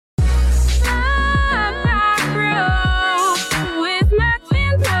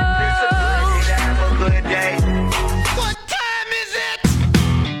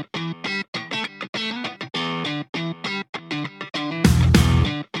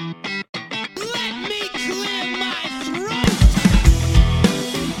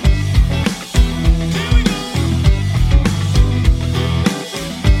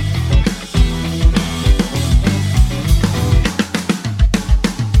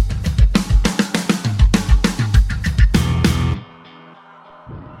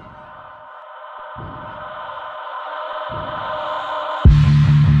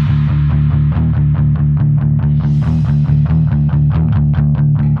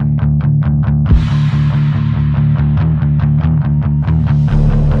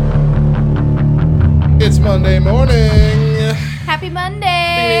It's Monday morning. Happy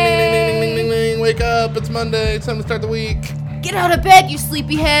Monday. Ding, ding, ding, ding, ding, ding, ding. Wake up. It's Monday. It's time to start the week. Get out of bed, you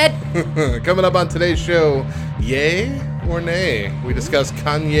sleepyhead. Coming up on today's show, yay or nay? We discuss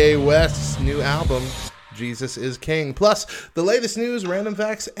Kanye West's new album, Jesus is King. Plus, the latest news, random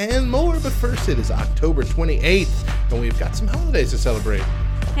facts, and more. But first, it is October 28th, and we've got some holidays to celebrate.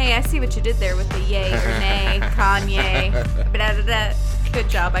 Hey, I see what you did there with the yay or nay, Kanye. Blah, blah, blah. Good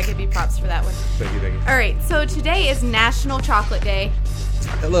job. I give you props for that one. Thank you. All right, so today is National Chocolate Day.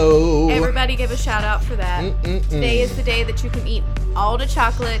 Hello. Everybody give a shout out for that. Today is the day that you can eat all the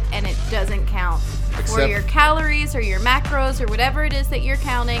chocolate and it doesn't count. For your calories or your macros or whatever it is that you're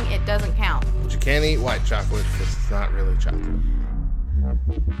counting, it doesn't count. But you can't eat white chocolate because it's not really chocolate.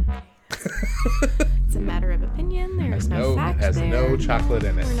 It's a matter of opinion. There is no fact there. It has no chocolate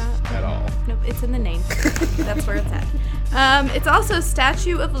in it at all. Nope, it's in the name. That's where it's at. It's also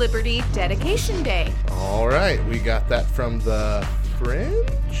Statue of Liberty Dedication Day. All right. We got that from the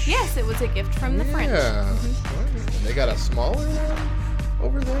French? Yes, it was a gift from the French. Yeah. And they got a smaller one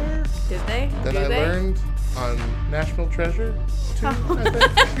over there. Did they? That I learned on National Treasure, too, I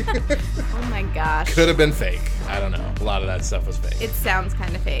think. Oh my gosh. Could have been fake. I don't know. A lot of that stuff was fake. It sounds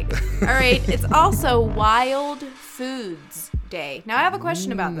kind of fake. All right. It's also Wild Foods Day. Now, I have a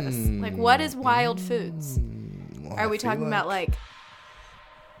question about this. Like, what is wild foods? Well, Are we talking about, like,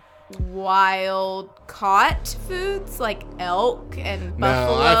 wild caught foods? Like elk and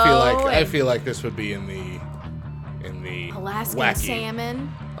buffalo? No, I feel like this would be in the Alaskan wacky,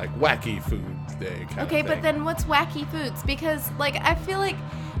 salmon. Like wacky foods day kind of thing. But then what's wacky foods? Because, like, I feel like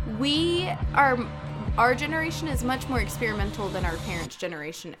our generation is much more experimental than our parents'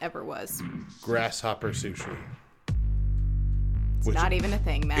 generation ever was. Grasshopper sushi. It's not even a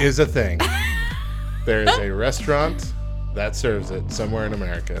thing, Matt. Is a thing. There is a restaurant that serves it somewhere in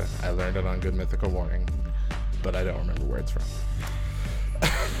America. I learned it on Good Mythical Morning, but I don't remember where it's from.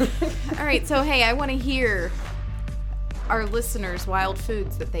 All right, so hey, I want to hear our listeners' wild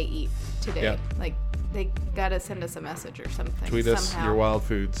foods that they eat today. Yep. Like, they gotta send us a message or something. Tweet us your wild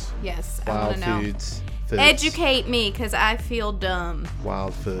foods. Yes, wild I want to know. Foods. Educate me, because I feel dumb.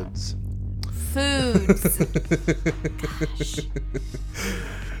 Wild foods. Foods. Gosh.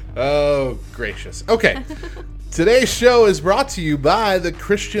 Oh, gracious. Okay. Today's show is brought to you by the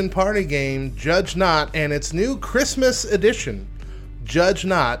Christian party game Judge Not and its new Christmas edition, Judge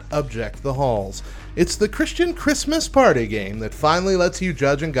Not, Object the Halls. It's the Christian Christmas party game that finally lets you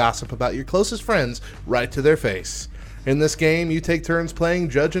judge and gossip about your closest friends right to their face. In this game, you take turns playing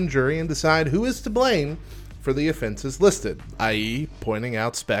judge and jury and decide who is to blame for the offenses listed, i.e., pointing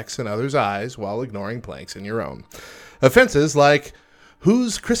out specks in others' eyes while ignoring planks in your own. Offenses like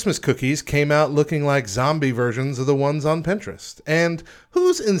whose Christmas cookies came out looking like zombie versions of the ones on Pinterest? And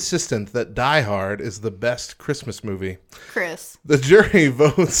who's insistent that Die Hard is the best Christmas movie? Chris. The jury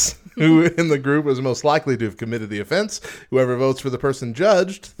votes who in the group is most likely to have committed the offense. Whoever votes for the person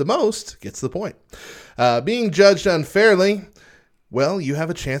judged the most gets the point. Being judged unfairly, well, you have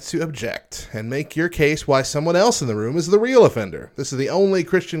a chance to object and make your case why someone else in the room is the real offender. This is the only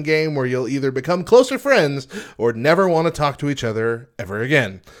Christian game where you'll either become closer friends or never want to talk to each other ever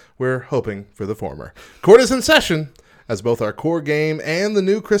again. We're hoping for the former. Court is in session, as both our core game and the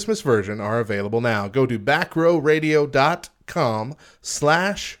new Christmas version are available now. Go to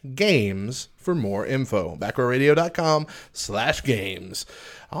backrowradio.com/games for more info. backrowradio.com/games.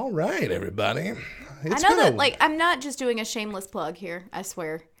 All right, everybody. I know that, like, I'm not just doing a shameless plug here, I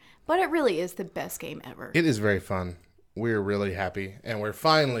swear. But it really is the best game ever. It is very fun. We're really happy. And we're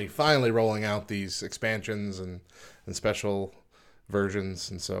finally rolling out these expansions and special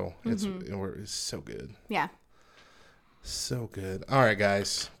versions. And so it's so good. Yeah. So good. All right,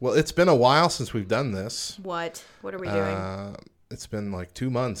 guys. Well, it's been a while since we've done this. What? What are we doing? It's been like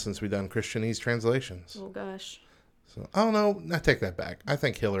 2 months since we've done Christianese translations. Oh, gosh. So, oh, no. I take that back. I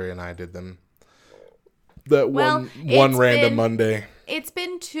think Hillary and I did them. One random Monday. It's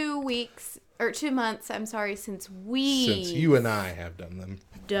been 2 weeks, or 2 months, I'm sorry, since you and I have done them.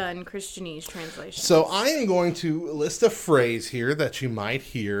 Done Christianese translations. So I am going to list a phrase here that you might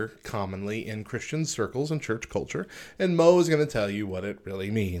hear commonly in Christian circles and church culture, and Mo is going to tell you what it really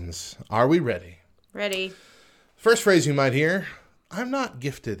means. Are we ready? Ready. First phrase you might hear, I'm not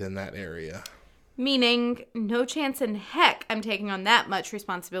gifted in that area. Meaning, no chance in heck I'm taking on that much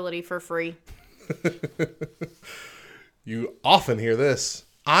responsibility for free. You often hear this.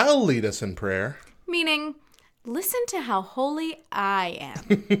 I'll lead us in prayer. Meaning, listen to how holy I am.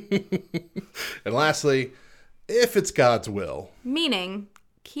 And lastly, if it's God's will. Meaning,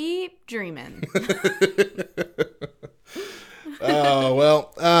 keep dreaming. Oh,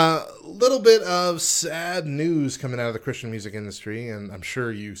 well, little bit of sad news coming out of the Christian music industry, and I'm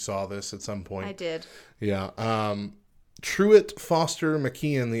sure you saw this at some point. I did. Yeah. Truett Foster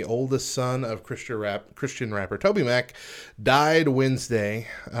McKeon, the oldest son of Christian rapper Toby Mac, died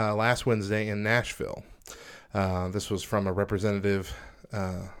last Wednesday in Nashville. This was from a representative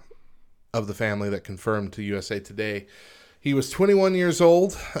of the family that confirmed to USA Today. He was 21 years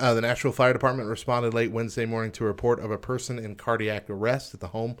old. The Nashville Fire Department responded late Wednesday morning to a report of a person in cardiac arrest at the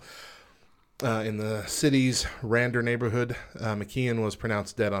home in the city's Rander neighborhood. McKeon was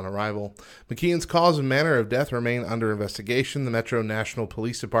pronounced dead on arrival. McKeon's cause and manner of death remain under investigation, the Metro National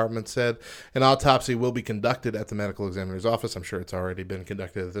Police Department said. An autopsy will be conducted at the medical examiner's office. I'm sure it's already been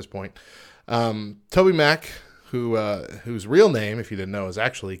conducted at this point. Toby Mac, whose real name, if you didn't know, is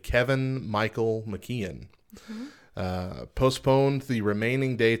actually Kevin Michael McKeon. Mm-hmm. Postponed the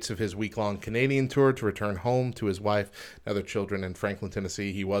remaining dates of his week-long Canadian tour to return home to his wife and other children in Franklin,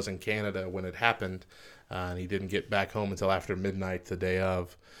 Tennessee. He was in Canada when it happened, and he didn't get back home until after midnight the day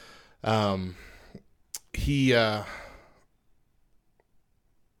of. He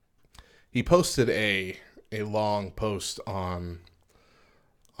posted a long post on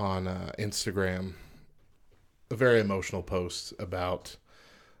Instagram, a very emotional post about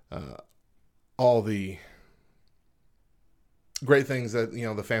all the great things that,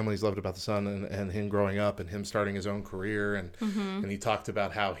 the families loved about the son and him growing up and him starting his own career. And he talked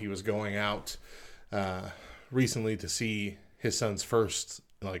about how he was going out recently to see his son's first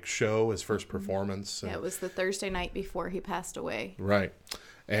show, his first performance. Yeah, it was the Thursday night before he passed away. Right.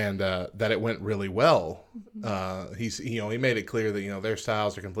 And that it went really well. He made it clear that, their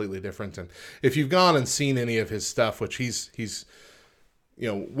styles are completely different. And if you've gone and seen any of his stuff, which he's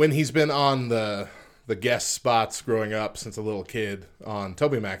when he's been on the guest spots growing up since a little kid on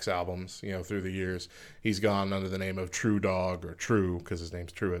Toby Mac's albums, through the years, he's gone under the name of True Dog, or True, because his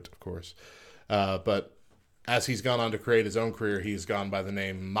name's Truett, of course. But as he's gone on to create his own career, he's gone by the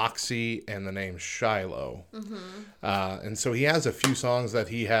name Moxie and the name Shiloh. And so he has a few songs that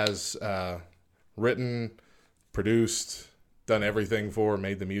he has written, produced, done everything for,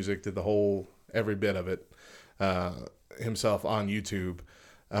 made the music, did every bit of it himself on YouTube.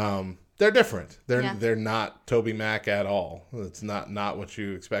 They're different. They're not Toby Mac at all. It's not what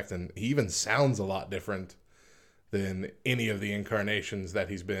you expect. And he even sounds a lot different than any of the incarnations that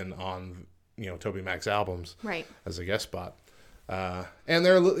he's been on, Toby Mac's albums, right, as a guest spot. And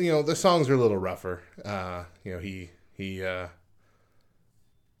they're, the songs are a little rougher. He's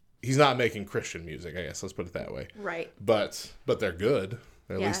not making Christian music, I guess. Let's put it that way. Right. But they're good.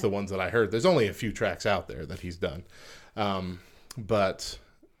 At least the ones that I heard. There's only a few tracks out there that he's done. But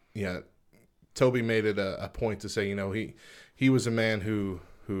yeah, Toby made it a point to say, he was a man who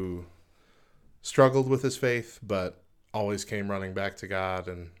struggled with his faith, but always came running back to God.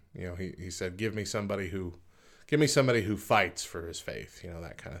 And, he said, give me somebody who fights for his faith,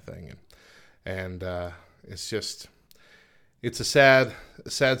 that kind of thing. And it's a sad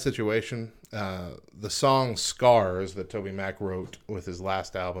situation. The song Scars that Toby Mac wrote with his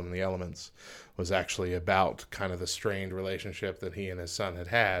last album, The Elements, was actually about kind of the strained relationship that he and his son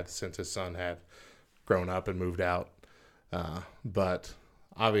had since his son had grown up and moved out. But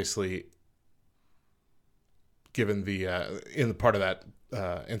obviously, given in the part of that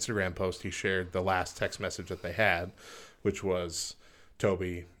Instagram post, he shared the last text message that they had, which was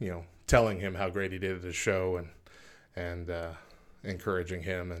Toby, telling him how great he did at his show and encouraging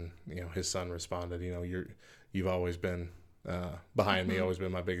him, and his son responded, you've always been behind me, always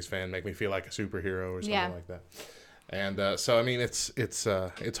been my biggest fan, make me feel like a superhero or something like that. And so I mean, it's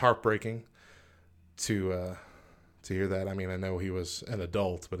heartbreaking to hear that. I mean, I know he was an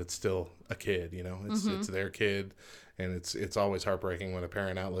adult, but it's still a kid, it's their kid, and it's always heartbreaking when a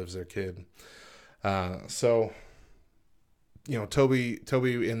parent outlives their kid. So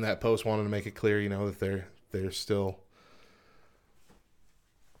Toby in that post wanted to make it clear, that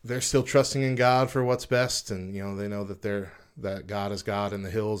they're still trusting in God for what's best, and they know that God is God in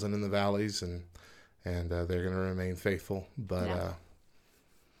the hills and in the valleys, and they're going to remain faithful. But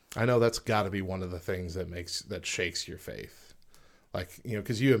I know that's got to be one of the things that shakes your faith,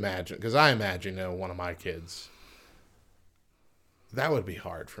 because I imagine one of my kids, that would be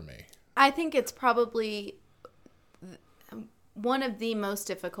hard for me. I think it's probably one of the most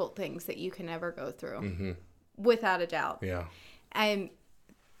difficult things that you can ever go through, without a doubt. Yeah.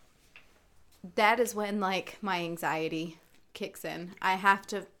 That is when my anxiety kicks in. I have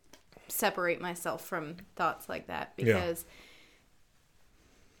to separate myself from thoughts like that, because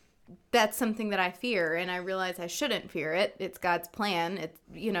that's something that I fear, and I realize I shouldn't fear it. It's God's plan. It's,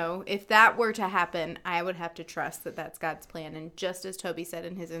 if that were to happen, I would have to trust that that's God's plan. And just as Toby said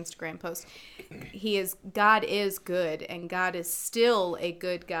in his Instagram post, God is good, and God is still a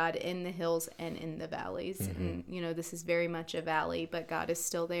good God in the hills and in the valleys. And, this is very much a valley, but God is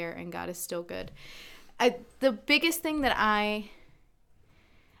still there, and God is still good. The biggest thing that I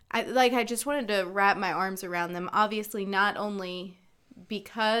just wanted to wrap my arms around them, obviously not only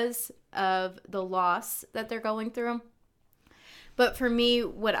because of the loss that they're going through, but for me,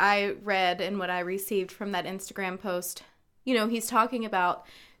 what I read and what I received from that Instagram post, he's talking about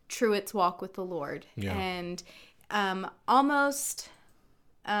Truett's walk with the Lord. Yeah. And almost,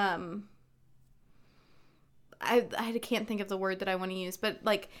 I can't think of the word that I want to use, but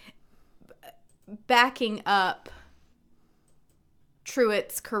like backing up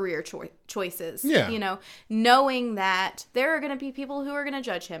Truett's career choices. Yeah. Knowing that there are going to be people who are going to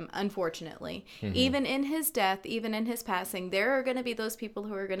judge him, unfortunately. Mm-hmm. Even in his death, even in his passing, there are going to be those people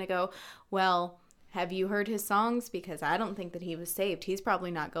who are going to go, well, have you heard his songs? Because I don't think that he was saved. He's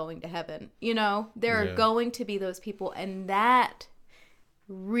probably not going to heaven. There are going to be those people. And that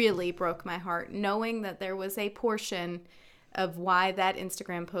really broke my heart, knowing that there was a portion of why that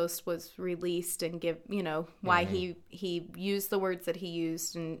Instagram post was released and why he used the words that he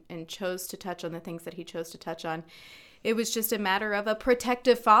used and chose to touch on the things that he chose to touch on. It was just a matter of a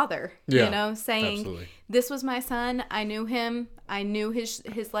protective father, saying, absolutely. This was my son. I knew him. I knew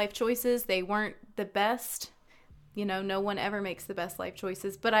his life choices. They weren't the best. No one ever makes the best life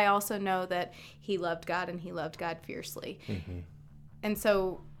choices, but I also know that he loved God and he loved God fiercely. Mm-hmm. And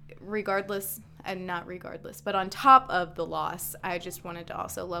so not regardless, but on top of the loss, I just wanted to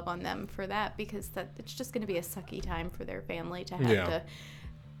also love on them for that, because it's just going to be a sucky time for their family to have to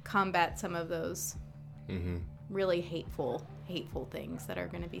combat some of those really hateful things that are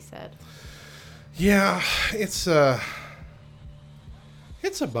going to be said. Yeah, it's a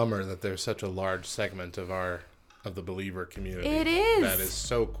bummer that there's such a large segment of the believer community. It is. That is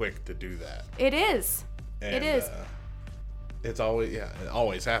so quick to do that. It is. And, it is. It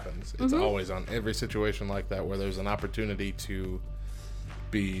always happens. It's always on every situation like that where there's an opportunity to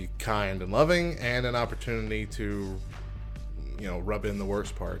be kind and loving and an opportunity to, rub in the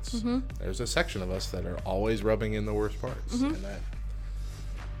worst parts. Mm-hmm. There's a section of us that are always rubbing in the worst parts. Mm-hmm. And that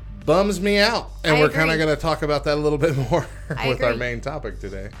bums me out. And we're kind of going to talk about that a little bit more with our main topic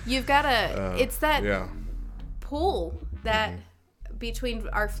today. You've got to, it's that pull that... Mm-hmm. between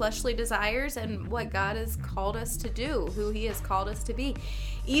our fleshly desires and what God has called us to do, who he has called us to be.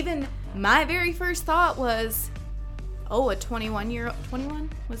 Even my very first thought was, a 21-year-old, 21?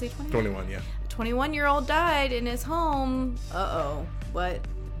 Was he 21? 21, yeah. A 21-year-old died in his home.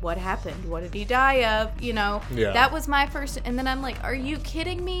 What happened? What did he die of? Yeah. That was my first, and then I'm like, are you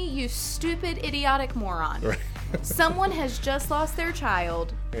kidding me? You stupid, idiotic moron. Right. Someone has just lost their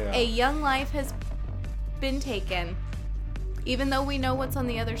child. Yeah. A young life has been taken. Even though we know what's on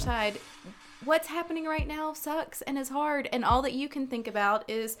the other side, what's happening right now sucks and is hard, and all that you can think about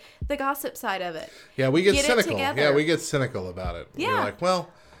is the gossip side of it. Yeah, we get cynical. Yeah, we get cynical about it. Yeah. We're like,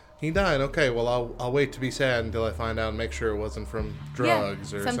 well, he died. Okay, well, I'll wait to be sad until I find out and make sure it wasn't from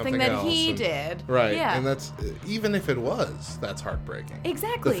drugs or something that else. He did. Right. Yeah. And that's, even if it was, that's heartbreaking.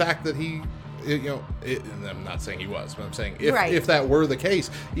 Exactly. The fact that he... and I'm not saying he was, but I'm saying if that were the case,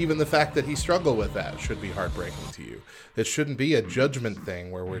 even the fact that he struggled with that should be heartbreaking to you. It shouldn't be a judgment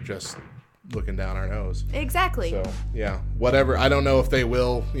thing where we're just looking down our nose. Exactly. So, whatever. I don't know if they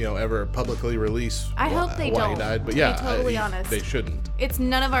will, ever publicly release I hope they why don't, he died. But to be totally honest. They shouldn't. It's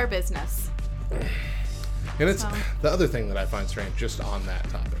none of our business. And it's the other thing that I find strange just on that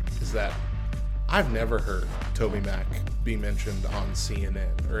topic is that I've never heard Toby Mac be mentioned on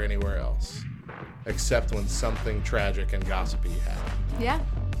CNN or anywhere else, except when something tragic and gossipy happened. Yeah.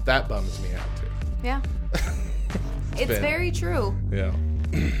 That bums me out, too. Yeah. It's very true. Yeah.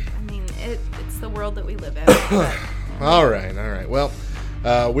 I mean, it's the world that we live in. All right. Well,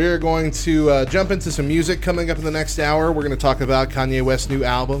 we're going to jump into some music coming up in the next hour. We're going to talk about Kanye West's new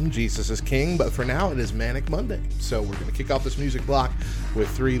album, Jesus is King. But for now, it is Manic Monday. So we're going to kick off this music block with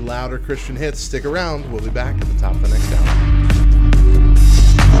 3 louder Christian hits. Stick around. We'll be back at the top of the next hour.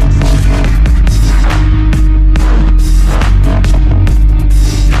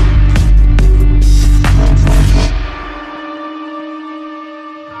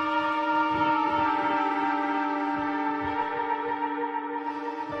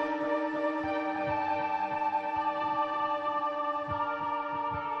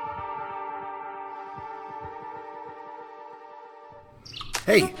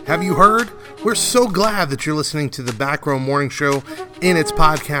 Hey, have you heard? We're so glad that you're listening to the Back Row Morning Show in its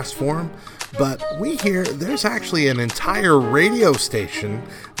podcast form, but we hear there's actually an entire radio station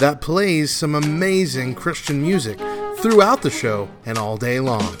that plays some amazing Christian music throughout the show and all day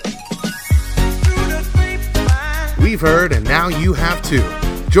long. We've heard, and now you have too.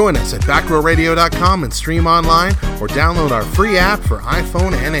 Join us at backrowradio.com and stream online or download our free app for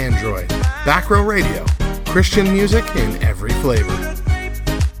iPhone and Android. Back Row Radio, Christian music in every flavor.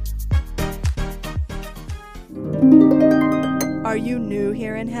 Are you new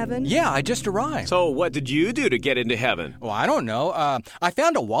here in heaven? Yeah, I just arrived. So what did you do to get into heaven? Well, I don't know. I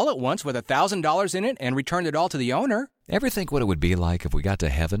found a wallet once with $1,000 in it and returned it all to the owner. Ever think what it would be like if we got to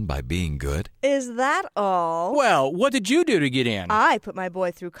heaven by being good? Is that all? Well, what did you do to get in? I put my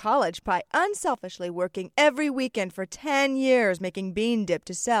boy through college by unselfishly working every weekend for 10 years making bean dip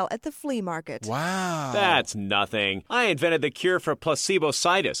to sell at the flea market. Wow. That's nothing. I invented the cure for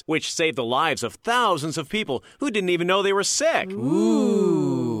placebo-sitis, which saved the lives of thousands of people who didn't even know they were sick.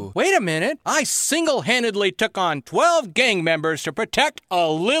 Ooh. Wait a minute. I single-handedly took on 12 gang members to protect a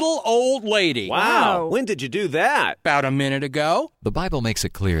little old lady. Wow. When did you do that? About a minute ago. The Bible makes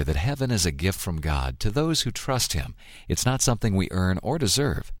it clear that heaven is a gift from God to those who trust Him. It's not something we earn or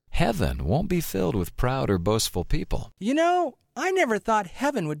deserve. Heaven won't be filled with proud or boastful people. You know, I never thought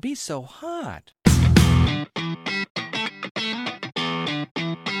heaven would be so hot.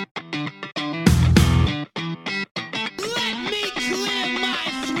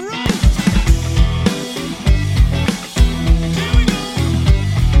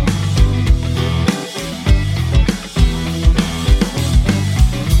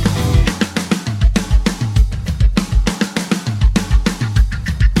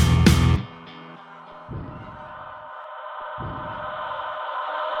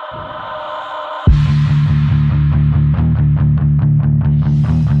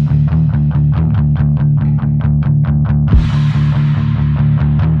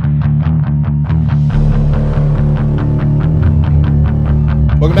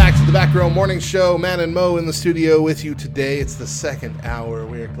 Welcome back to the Back Row Morning Show. Matt and Mo in the studio with you today. It's the second hour.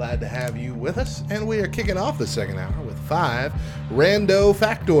 We are glad to have you with us, and we are kicking off the second hour with 5 rando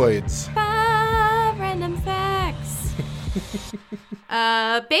factoids. 5 random facts.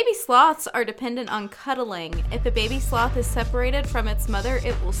 Baby sloths are dependent on cuddling. If a baby sloth is separated from its mother,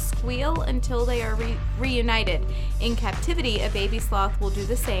 it will squeal until they are reunited. In captivity, a baby sloth will do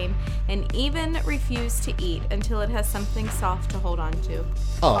the same and even refuse to eat until it has something soft to hold on to.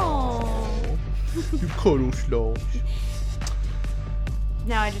 Oh, you cuddle sloth.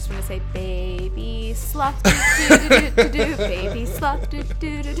 Now I just want to say, baby sloth, do-do-do-do-do, baby sloth,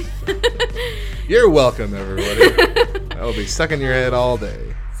 do-do-do-do. You're welcome, everybody. That'll be stuck in your head all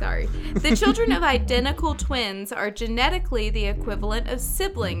day. Sorry. The children of identical twins are genetically the equivalent of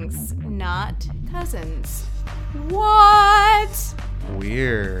siblings, not cousins. What?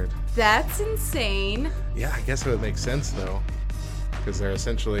 Weird. That's insane. Yeah, I guess it would make sense, though. Because they're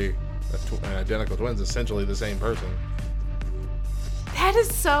essentially, identical twins, essentially the same person. That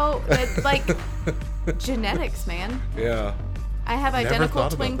is so, like, genetics, man. Yeah. I have Never identical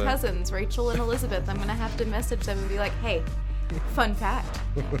thought twin about that. cousins, Rachel and Elizabeth. I'm going to have to message them and be like, hey, fun fact,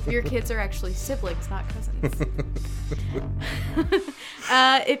 your kids are actually siblings, not cousins.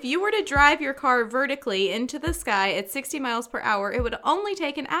 If you were to drive your car vertically into the sky at 60 miles per hour, it would only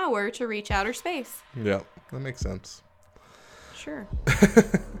take an hour to reach outer space. Yeah, that makes sense. Sure.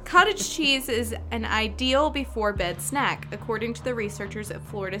 Cottage cheese is an ideal before-bed snack, according to the researchers at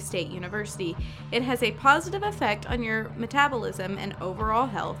Florida State University. It has a positive effect on your metabolism and overall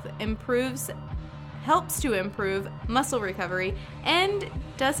health, helps to improve muscle recovery, and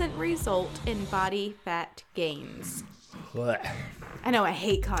doesn't result in body fat gains. Blech. I know, I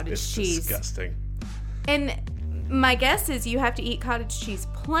hate cottage cheese. It's disgusting. And my guess is you have to eat cottage cheese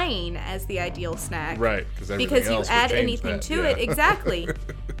plain as the ideal snack. Right. Because you add anything to it. Exactly.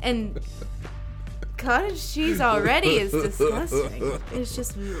 And cottage cheese already is disgusting. It's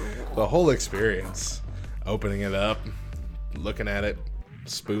just... The whole experience. Opening it up, looking at it,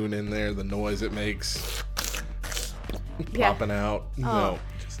 spoon in there, the noise it makes, popping out. Oh. No.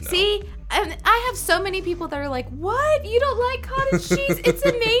 Just no. See, I have so many people that are like, what? You don't like cottage cheese? It's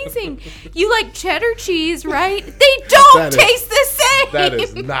amazing. You like cheddar cheese, right? They don't taste the same. That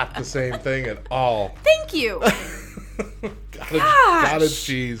is not the same thing at all. Thank you. Cottage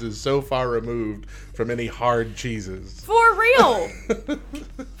cheese is so far removed from any hard cheeses. For real.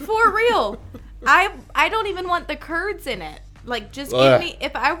 For real. I don't even want the curds in it. Like, just give me,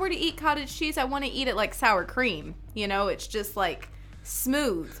 if I were to eat cottage cheese, I want to eat it like sour cream. You know, it's just like,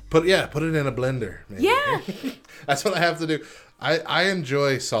 smooth. Put it in a blender. Maybe. Yeah. That's what I have to do. I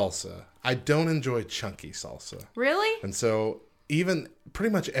enjoy salsa. I don't enjoy chunky salsa. Really? And so even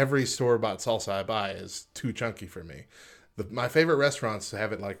pretty much every store-bought salsa I buy is too chunky for me. My favorite restaurants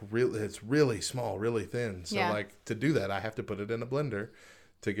have it like it's really small, really thin. So like to do that, I have to put it in a blender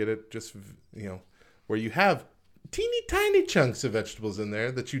to get it just, where you have teeny tiny chunks of vegetables in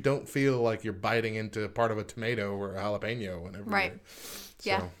there that you don't feel like you're biting into part of a tomato or a jalapeno whenever. Right.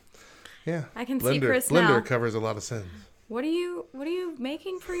 So, yeah. I can see Chris blender now. Covers a lot of sins. What are you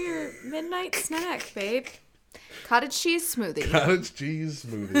making for your midnight snack, babe? Cottage cheese smoothie. Cottage cheese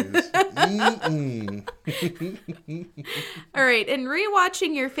smoothies. All right, and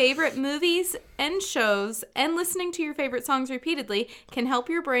rewatching your favorite movies and shows and listening to your favorite songs repeatedly can help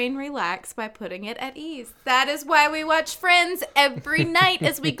your brain relax by putting it at ease. That is why we watch Friends every night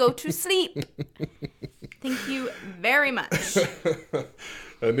as we go to sleep. Thank you very much.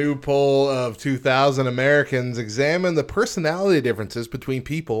 A new poll of 2,000 Americans examined the personality differences between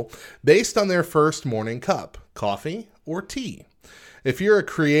people based on their first morning cup, coffee or tea. If you're a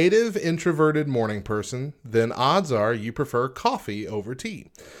creative, introverted morning person, then odds are you prefer coffee over tea.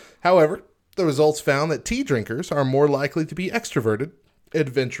 However, the results found that tea drinkers are more likely to be extroverted,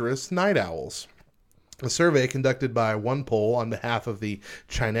 adventurous night owls. A survey conducted by One Poll on behalf of the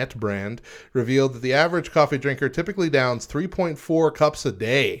Chinette brand revealed that the average coffee drinker typically downs 3.4 cups a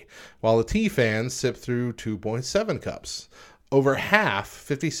day, while the tea fans sip through 2.7 cups. Over half,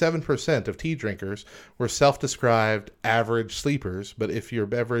 57% of tea drinkers, were self-described average sleepers, but if your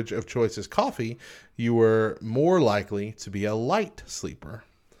beverage of choice is coffee, you were more likely to be a light sleeper.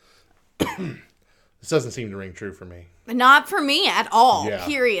 This doesn't seem to ring true for me. Not for me at all, Yeah.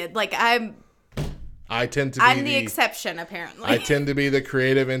 Period. Like, I'm the exception, apparently. I tend to be the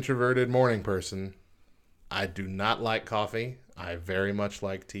creative, introverted morning person. I do not like coffee. I very much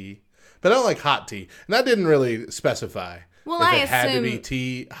like tea. But I don't like hot tea. And that didn't really specify if it had to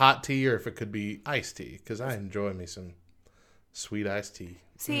be hot tea, or if it could be iced tea. Because I enjoy me some sweet iced tea.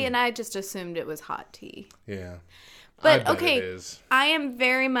 See, and I just assumed it was hot tea. Yeah. But, okay, I am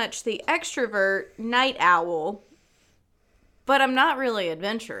very much the extrovert night owl. But I'm not really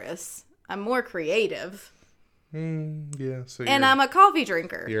adventurous. I'm more creative. Yeah. So and I'm a coffee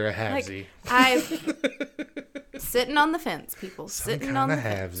drinker. You're a halvesy. Like, sitting on the fence, people. Sitting on the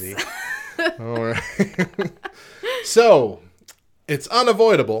halvesy. All right. So, it's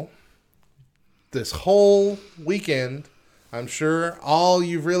unavoidable. This whole weekend, I'm sure all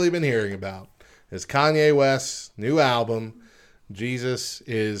you've really been hearing about is Kanye West's new album, Jesus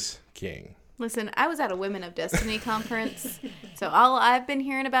is King. Listen, I was at a Women of Destiny conference, so all I've been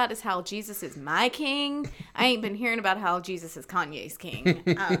hearing about is how Jesus is my king. I ain't been hearing about how Jesus is Kanye's king.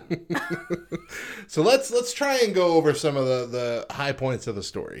 So let's try and go over some of the high points of the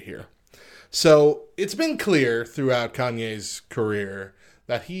story here. So it's been clear throughout Kanye's career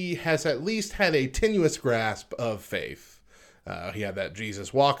that he has at least had a tenuous grasp of faith. He had that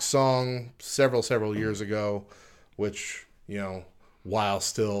Jesus Walks song several years ago, which, while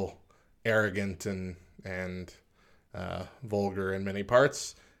still arrogant and vulgar in many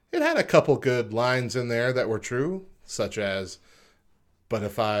parts, it had a couple good lines in there that were true, such as, "But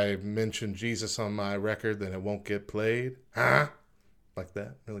if I mention Jesus on my record, then it won't get played." Huh? Like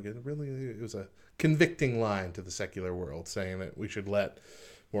that. Really good. It was a convicting line to the secular world, saying that we should let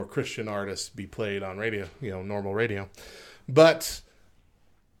more Christian artists be played on radio, normal radio. But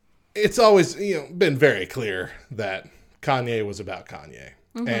it's always, been very clear that Kanye was about Kanye.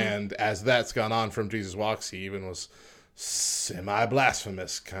 Mm-hmm. And as that's gone on from Jesus Walks, he even was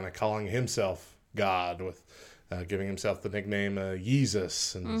semi-blasphemous, kind of calling himself God, with giving himself the nickname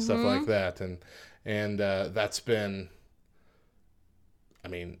Yeezus and stuff like that. And that's been,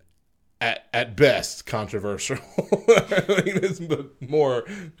 at best controversial. It's more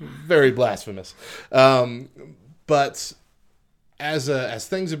very blasphemous. But as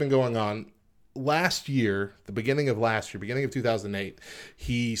things have been going on, last year, beginning of 2008,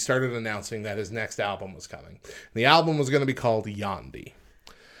 he started announcing that his next album was coming. The album was going to be called Yandi.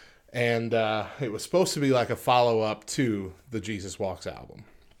 And it was supposed to be like a follow-up to the Jesus Walks album.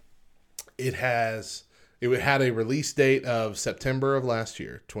 It had a release date of September of last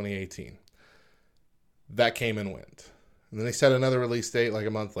year, 2018. That came and went. And then they set another release date like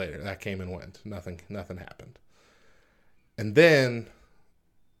a month later. That came and went. Nothing happened. And then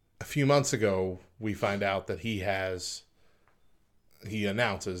a few months ago, we find out that he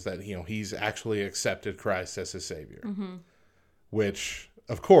announces that he's actually accepted Christ as his Savior, which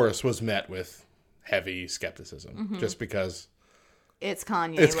of course was met with heavy skepticism, just because it's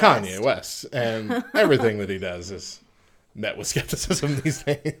Kanye. Kanye West, and everything that he does is met with skepticism these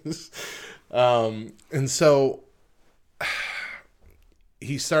days. And so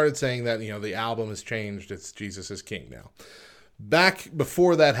he started saying that, the album has changed. It's Jesus is King now. Back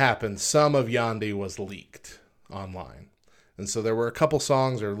before that happened, some of Yandhi was leaked online. And so there were a couple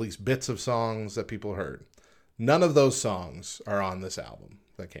songs, or at least bits of songs, that people heard. None of those songs are on this album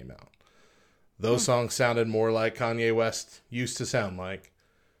that came out. Those songs sounded more like Kanye West used to sound like.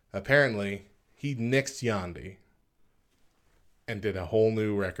 Apparently, he nixed Yandhi and did a whole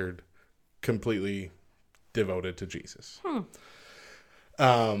new record completely devoted to Jesus.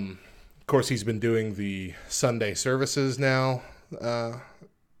 Of course, he's been doing the Sunday services now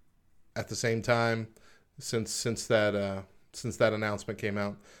at the same time since that announcement came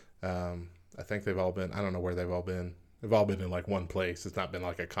out. I think they've all been, I don't know where they've all been. They've all been in like one place. It's not been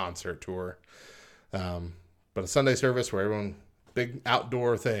like a concert tour. But a Sunday service where everyone, big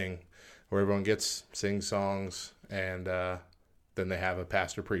outdoor thing, where everyone sings songs, and then they have a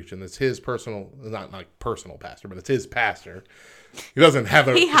pastor preach. And it's his personal, not like personal pastor, but it's his pastor. He doesn't have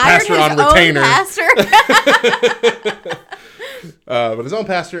a pastor on retainer. But his own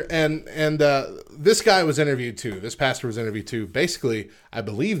pastor. And this guy was interviewed too. This pastor was interviewed too. Basically, I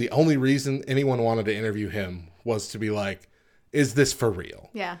believe the only reason anyone wanted to interview him was to be like, is this for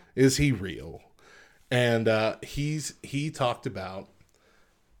real? Yeah. Is he real? And he talked about,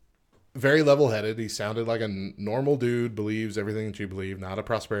 very level-headed. He sounded like a normal dude, believes everything that you believe, not a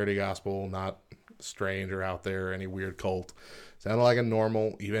prosperity gospel, not strange or out there, any weird cult. Sounded like a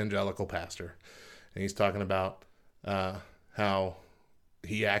normal evangelical pastor. And he's talking about how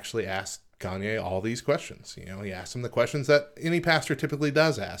he actually asked Kanye all these questions. He asked him the questions that any pastor typically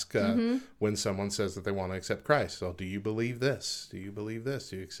does ask when someone says that they want to accept Christ. So, do you believe this? Do you believe this?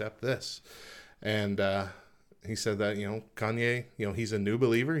 Do you accept this? And he said that, Kanye, he's a new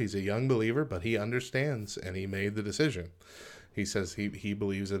believer. He's a young believer, but he understands, and he made the decision. He says he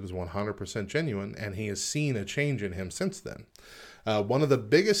believes it is 100% genuine, and he has seen a change in him since then. One of the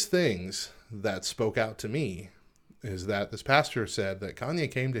biggest things that spoke out to me is that this pastor said that Kanye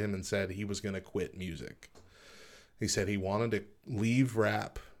came to him and said he was going to quit music. He said he wanted to leave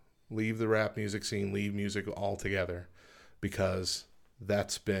the rap music scene, leave music altogether, because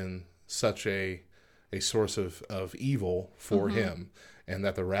that's been such a source of evil for him, and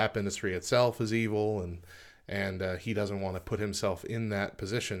that the rap industry itself is evil, and he doesn't want to put himself in that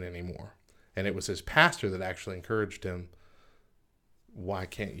position anymore. And it was his pastor that actually encouraged him, why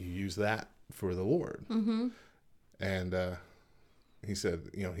can't you use that for the Lord? And he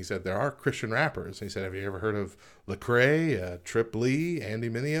said there are Christian rappers. He said, have you ever heard of Lecrae, Trip Lee, Andy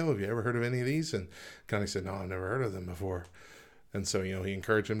Mineo? Have you ever heard of any of these? And Kanye said, no, I've never heard of them before. And so, he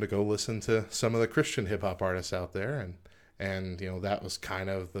encouraged him to go listen to some of the Christian hip-hop artists out there. And that was kind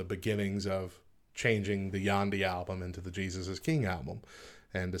of the beginnings of changing the Yandhi album into the Jesus is King album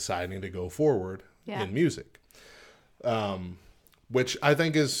and deciding to go forward in music. Which I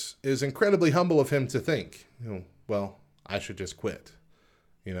think is incredibly humble of him to think, well, I should just quit.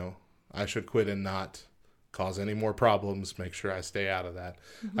 I should quit and not cause any more problems, make sure I stay out of that.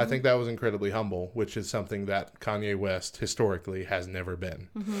 I think that was incredibly humble, which is something that Kanye West historically has never been.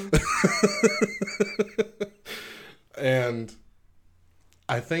 And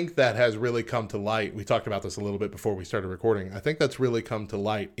I think that has really come to light. We talked about this a little bit before we started recording. I think that's really come to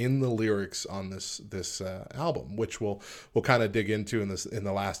light in the lyrics on this album, which we'll kind of dig into in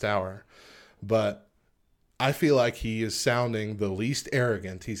the last hour. But I feel like he is sounding the least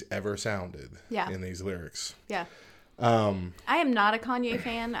arrogant he's ever sounded in these lyrics. Yeah. I am not a Kanye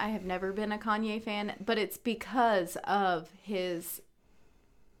fan. I have never been a Kanye fan, but it's because of his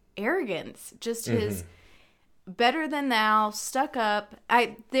arrogance, just his better than thou, stuck up.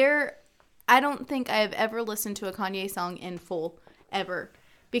 I don't think I've ever listened to a Kanye song in full ever,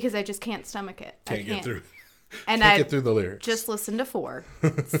 because I just can't stomach it. Can't get through. And can't get through the lyrics. Just listened to 4.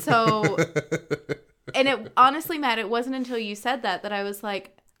 So and it honestly, Matt, it wasn't until you said that I was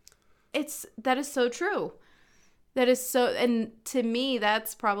like, that is so true. That is so, and to me,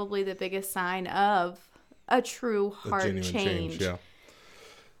 that's probably the biggest sign of a true heart change. Yeah.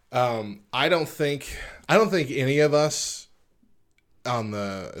 I don't think any of us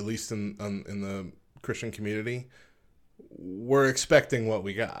at least in the Christian community, were expecting what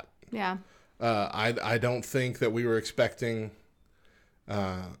we got. Yeah. I don't think that we were expecting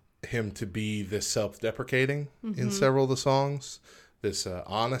him to be this self-deprecating in several of the songs, this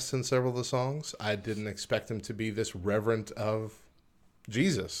honest in several of the songs. I didn't expect him to be this reverent of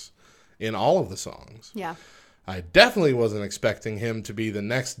Jesus in all of the songs. Yeah. I definitely wasn't expecting him to be the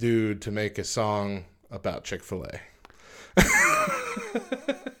next dude to make a song about Chick-fil-A.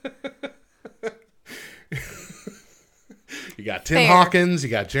 You got Tim Hawkins,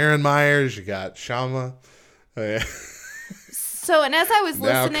 you got Jaron Myers, you got Shama. Oh, yeah. So, and as I was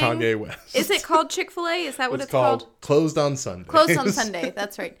listening, now Kanye West. Is it called Chick-fil-A? Is that what it's called? Closed on Sunday. Closed on Sunday.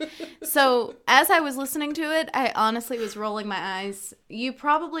 That's right. So, as I was listening to it, I honestly was rolling my eyes. You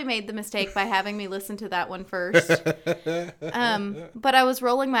probably made the mistake by having me listen to that one first. But I was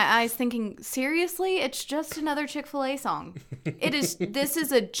rolling my eyes thinking, seriously? It's just another Chick-fil-A song. This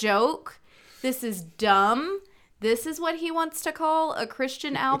is a joke. This is dumb. This is what he wants to call a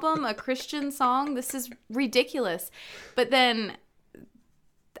Christian album, a Christian song. This is ridiculous. But then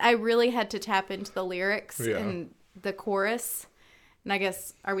I really had to tap into the lyrics and the chorus. And I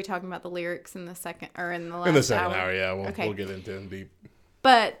guess, are we talking about the lyrics in the second or in the last hour? In the second hour, yeah. We'll get into them deep.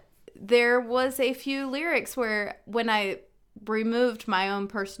 But there was a few lyrics where when I removed my own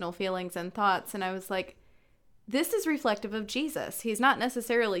personal feelings and thoughts, and I was like, this is reflective of Jesus. He's not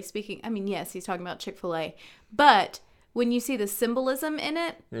necessarily speaking. I mean, yes, he's talking about Chick-fil-A. But when you see the symbolism in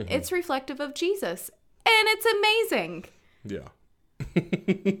it, it's reflective of Jesus. And it's amazing. Yeah.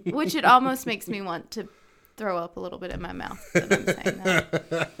 Which it almost makes me want to throw up a little bit in my mouth that I'm saying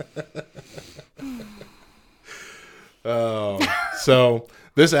that. So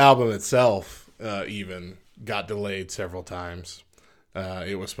this album itself even got delayed several times.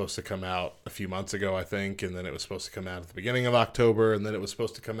 It was supposed to come out a few months ago, I think, and then it was supposed to come out at the beginning of October, and then it was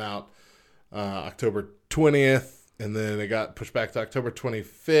supposed to come out October 20th, and then it got pushed back to October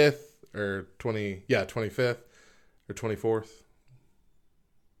 25th, or 25th, or 24th.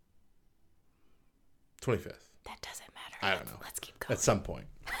 25th. That doesn't matter. I don't know. Let's keep going. At some point.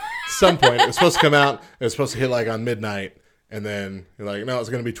 It was supposed to come out, it was supposed to hit like on midnight, and then you're like, no, it's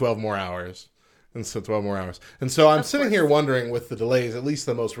going to be 12 more hours. And so 12 more hours. And so I'm sitting here wondering with the delays, at least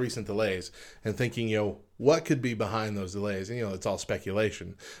the most recent delays, and thinking, what could be behind those delays? And, it's all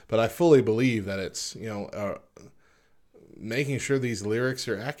speculation. But I fully believe that it's, making sure these lyrics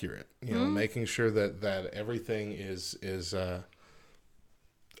are accurate, making sure that everything is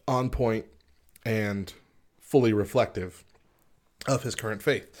on point and fully reflective of his current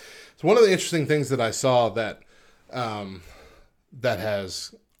faith. So one of the interesting things that I saw that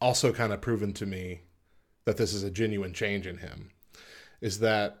has also kind of proven to me that this is a genuine change in him is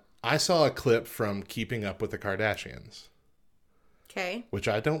that I saw a clip from Keeping Up with the Kardashians. Okay. Which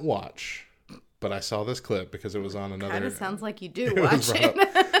I don't watch, but I saw this clip because it was on another... Kind of sounds like you do watch it.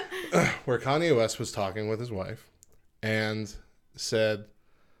 Where Kanye West was talking with his wife and said,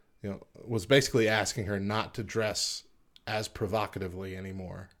 was basically asking her not to dress as provocatively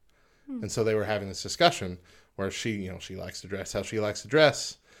anymore. And so they were having this discussion where she likes to dress how she likes to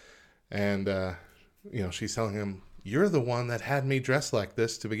dress. And, she's telling him, you're the one that had me dress like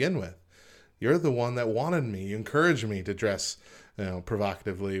this to begin with. You're the one that wanted me. You encouraged me to dress,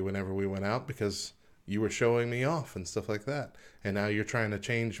 provocatively whenever we went out because you were showing me off and stuff like that. And now you're trying to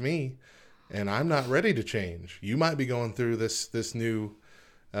change me, and I'm not ready to change. You might be going through this new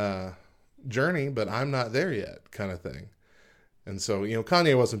journey, but I'm not there yet, kind of thing. And so,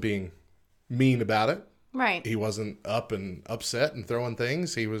 Kanye wasn't being mean about it. Right. He wasn't up and upset and throwing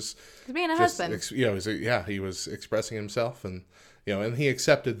things. He was being a husband. He was expressing himself, and and he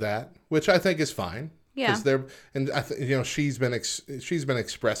accepted that, which I think is fine. Yeah. Because she's been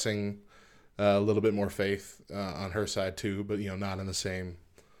expressing a little bit more faith on her side too, but not in the same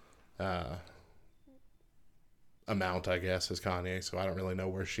amount, I guess, as Kanye. So I don't really know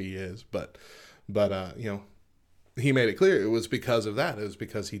where she is, but he made it clear it was because of that. It was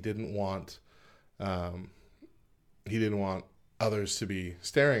because he didn't want others to be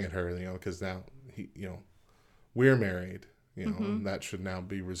staring at her, because now we're married, and that should now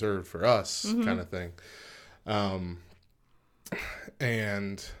be reserved for us, kind of thing.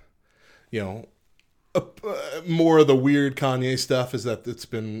 And more of the weird Kanye stuff is that it's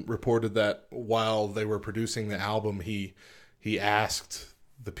been reported that while they were producing the album, he asked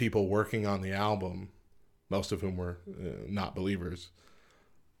the people working on the album, most of whom were not believers,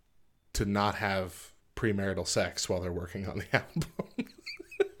 to not have premarital sex while they're working on the album.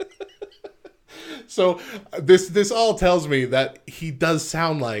 So this all tells me that he does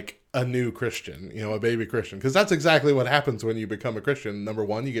sound like a new Christian, a baby Christian, because that's exactly what happens when you become a Christian. Number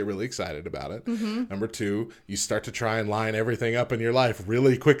one, you get really excited about it. Mm-hmm. Number two, you start to try and line everything up in your life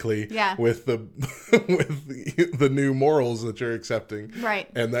really quickly with the with the new morals that you're accepting. Right.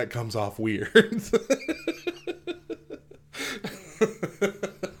 And that comes off weird.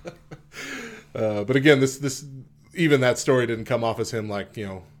 But again, this even that story didn't come off as him like,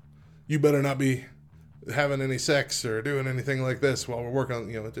 you better not be having any sex or doing anything like this while we're working on,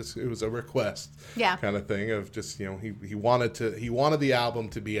 it was a request kind of thing of just, he wanted the album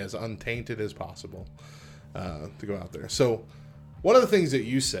to be as untainted as possible. to go out there. So one of the things that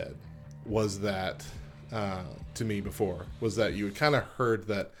you said was that to me before was that you had kind of heard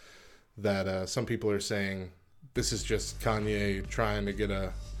that some people are saying this is just Kanye trying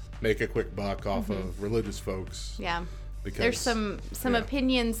to make a quick buck off of religious folks. Yeah. Because there's some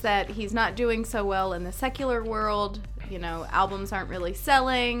opinions that he's not doing so well in the secular world. You know, albums aren't really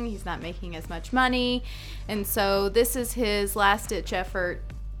selling. He's not making as much money. And so this is his last-ditch effort.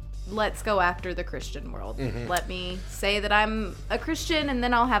 Let's go after the Christian world. Let me say that I'm a Christian, and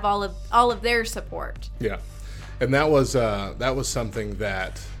then I'll have all of their support. Yeah. And that was something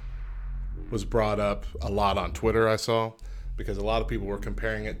that was brought up a lot on Twitter, I saw, because a lot of people were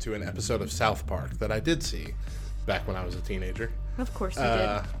comparing it to an episode of South Park that I did see back when I was a teenager. Of course you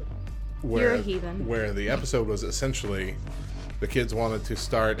did. You're a heathen. Where the episode was essentially the kids wanted to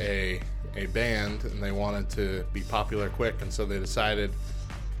start a band, and they wanted to be popular quick, and so they decided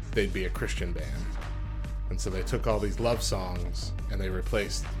they'd be a Christian band. And so they took all these love songs, and they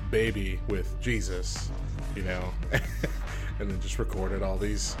replaced Baby with Jesus, you know, and then just recorded all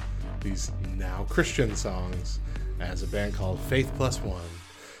these now Christian songs as a band called Faith Plus One.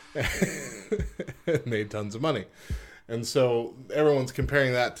 Made tons of money. And so everyone's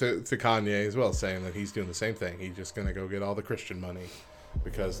comparing that to Kanye as well, saying that he's doing the same thing. He's just going to go get all the Christian money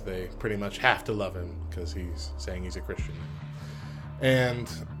because they pretty much have to love him because he's saying he's a Christian. And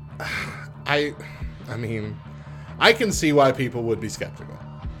I mean, I can see why people would be skeptical.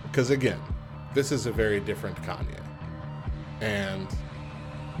 Because again, this is a very different Kanye. And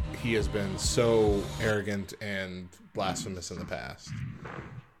he has been so arrogant and blasphemous in the past.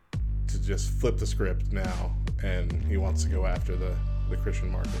 To just flip the script now, and he wants to go after the Christian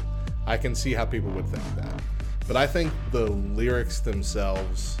market. I can see how people would think that. But I think the lyrics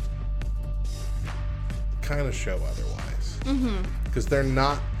themselves kind of show otherwise. Because they're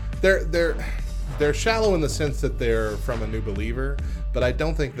not... They're shallow in the sense that they're from a new believer, but I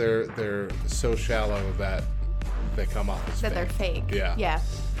don't think they're so shallow that they come off as that fake. They're fake. Yeah.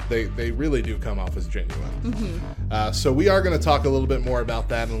 They really do come off as genuine. So we are going to talk a little bit more about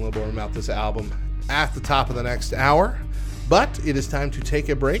that and a little bit more about this album at the top of the next hour. But it is time to take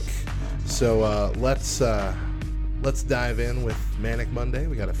a break. So let's dive in with Manic Monday.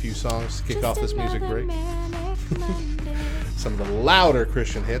 We got a few songs to kick off this music break. Some of the louder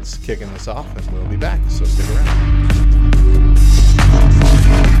Christian hits kicking us off, and we'll be back. So stick around.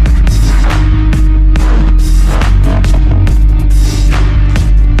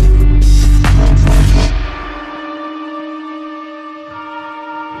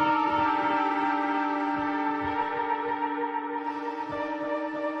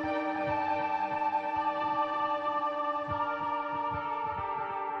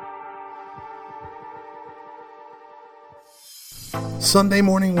 Sunday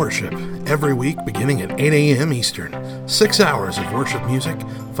morning worship, every week beginning at 8 a.m. Eastern. 6 hours of worship music,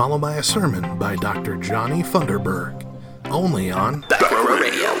 followed by a sermon by Dr. Johnny Funderburg. Only on Back Row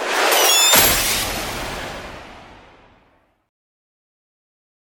Radio.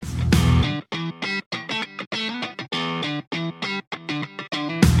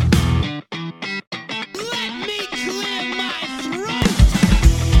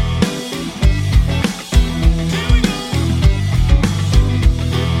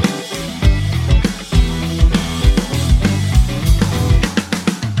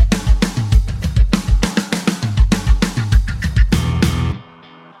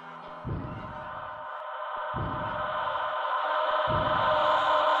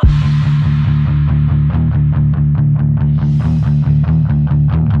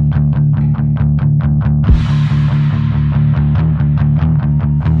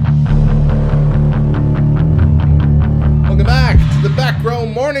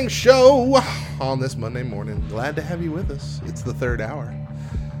 Show on this Monday morning. Glad to have you with us. It's the third hour.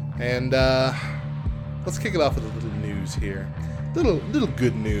 And let's kick it off with a little news here. Little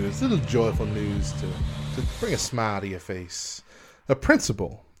good news, little joyful news to bring a smile to your face. A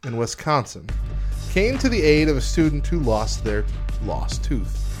principal in Wisconsin came to the aid of a student who lost their lost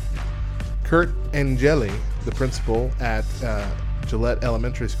tooth. Kurt Angeli, the principal at Gillette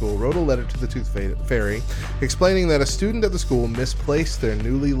Elementary School, wrote a letter to the Tooth Fairy explaining that a student at the school misplaced their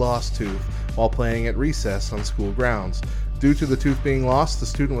newly lost tooth while playing at recess on school grounds. Due to the tooth being lost, the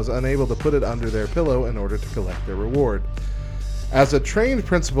student was unable to put it under their pillow in order to collect their reward. As a trained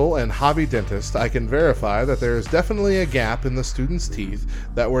principal and hobby dentist, I can verify that there is definitely a gap in the student's teeth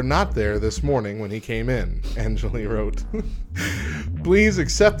that were not there this morning when he came in, Angeli wrote. Please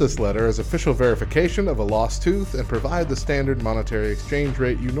accept this letter as official verification of a lost tooth and provide the standard monetary exchange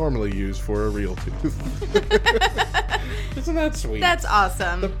rate you normally use for a real tooth. Isn't that sweet? That's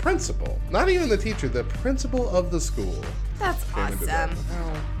awesome. The principal, not even the teacher, the principal of the school. That's awesome.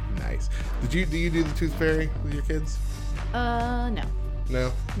 How nice. Do you do the tooth fairy with your kids? No.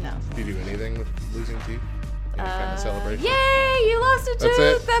 No? No. Do you do anything with losing teeth? Any kind of celebration? Yay, you lost a That's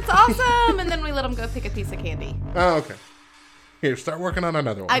tooth. it? That's awesome. And then we let them go pick a piece of candy. Oh, okay. Here, start working on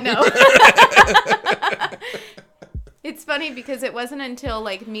another one. I know. It's funny because it wasn't until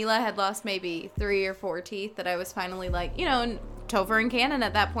like Mila had lost maybe 3 or 4 teeth that I was finally like, and Topher and Cannon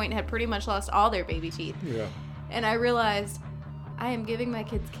at that point had pretty much lost all their baby teeth. Yeah. And I realized I am giving my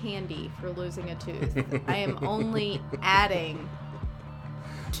kids candy for losing a tooth. I am only adding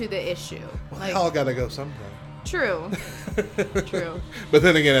to the issue. Well, they all got to go sometime. True. But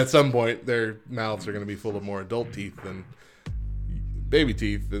then again, at some point, their mouths are going to be full of more adult teeth than baby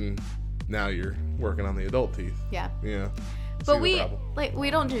teeth, and now you're working on the adult teeth. Yeah. Yeah. But we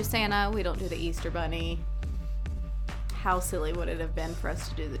don't do Santa. We don't do the Easter Bunny. How silly would it have been for us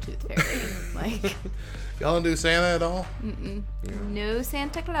to do the Tooth Fairy? Y'all don't do Santa at all? Mm-mm. Yeah. No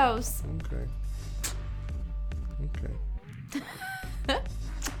Santa Claus.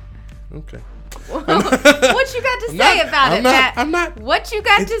 Okay. What you got to say about it, Matt? What you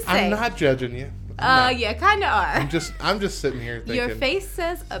got to say? I'm not judging you. Yeah, kind of are. I'm just sitting here thinking. Your face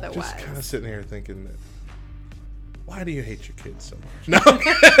says otherwise. Just kind of sitting here thinking that. Why do you hate your kids so much? No.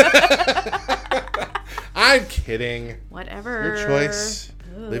 I'm kidding. Whatever. Your choice.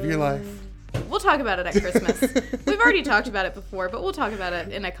 Live your life. We'll talk about it at Christmas. We've already talked about it before, but we'll talk about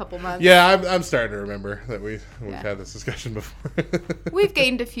it in a couple months. Yeah, I'm starting to remember that we've had this discussion before. We've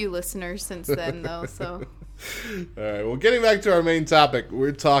gained a few listeners since then, though. So. All right. Well, getting back to our main topic,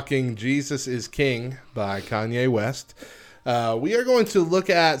 we're talking "Jesus is King" by Kanye West. We are going to look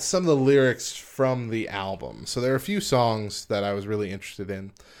at some of the lyrics from the album. So there are a few songs that I was really interested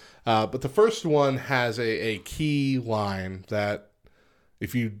in. But the first one has a key line that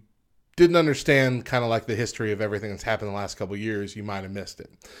if you didn't understand kind of like the history of everything that's happened in the last couple of years, you might have missed it.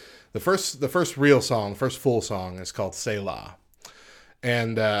 The first real song, the first full song is called Selah.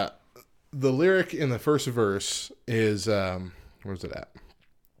 And the lyric in the first verse is, where's it at?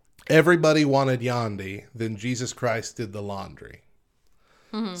 Everybody wanted Yandi, then Jesus Christ did the laundry.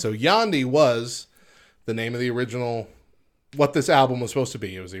 Mm-hmm. So Yandi was the name of the original, what this album was supposed to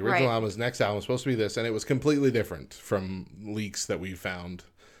be. It was the original album. His next album was supposed to be this, and it was completely different from leaks that we found.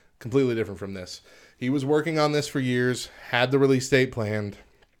 Completely different from this. He was working on this for years, had the release date planned,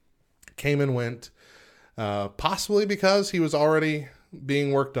 came and went, possibly because he was already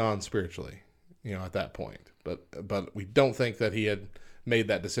being worked on spiritually, at that point. But we don't think that he had made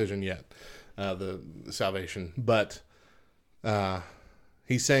that decision yet, the salvation. But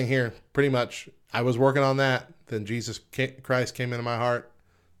he's saying here, pretty much, I was working on that, then Jesus Christ came into my heart,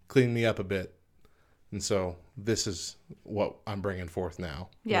 cleaned me up a bit. And so this is what I'm bringing forth now.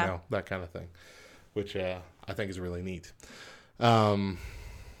 Yeah. That kind of thing, which I think is really neat. It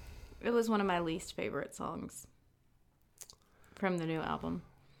was one of my least favorite songs from the new album.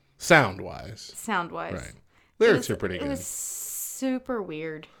 Sound-wise. Right. Lyrics are pretty good. It was super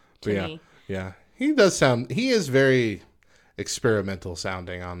weird to me. Yeah. He is very experimental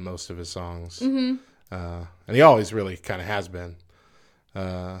sounding on most of his songs. Mm-hmm. And he always really kind of has been.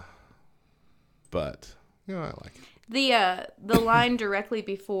 But, I like it. The line directly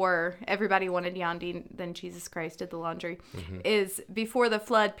before everybody wanted Yandi, then Jesus Christ did the laundry, is before the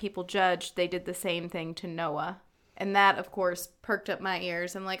flood, people judged, they did the same thing to Noah. And that, of course, perked up my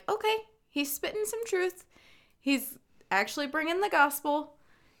ears. I'm like, okay, he's spitting some truth. He's actually bringing the gospel,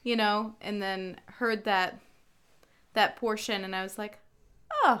 and then heard that portion, and I was like,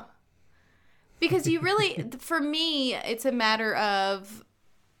 oh. Because you really, for me, it's a matter of,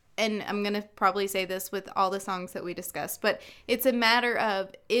 and I'm going to probably say this with all the songs that we discussed, but it's a matter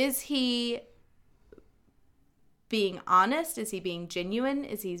of, is he being honest? Is he being genuine?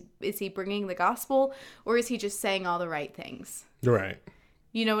 Is he bringing the gospel? Or is he just saying all the right things? Right.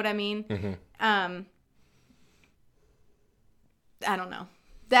 You know what I mean? Mm-hmm. I don't know.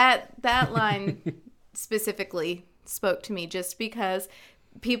 That line specifically spoke to me just because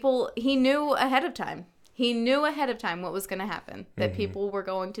he knew ahead of time. He knew ahead of time what was going to happen, that people were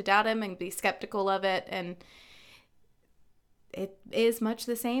going to doubt him and be skeptical of it. And it is much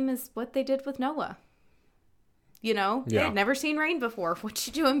the same as what they did with Noah. They had never seen rain before. What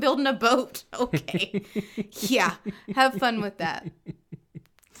you doing building a boat? Okay. Yeah. Have fun with that.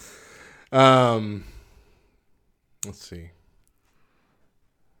 Let's see.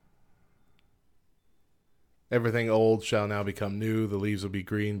 Everything old shall now become new. The leaves will be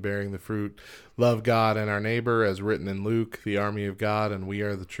green, bearing the fruit. Love God and our neighbor, as written in Luke, the army of God, and we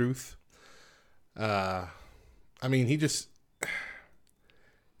are the truth. I mean,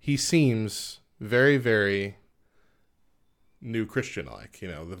 he seems very, very new Christian-like. You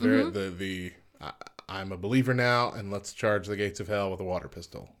know, I'm a believer now, and let's charge the gates of hell with a water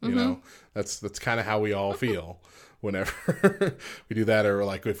pistol. You know, that's kind of how we all feel whenever we do that, or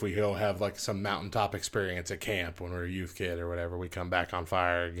like if we go have like some mountaintop experience at camp when we're a youth kid or whatever, we come back on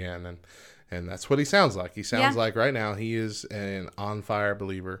fire again, and that's what he sounds like. He sounds like right now he is an on fire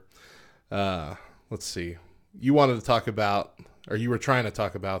believer. Let's see. You wanted to talk about, or you were trying to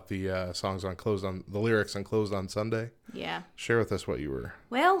talk about the songs the lyrics on Closed on Sunday. Yeah. Share with us what you were.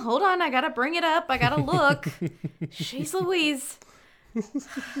 Well, hold on. I got to bring it up. I got to look. Jeez Louise.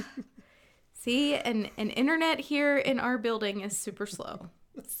 See, an internet here in our building is super slow.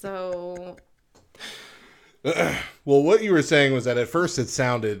 So. Well, what you were saying was that at first it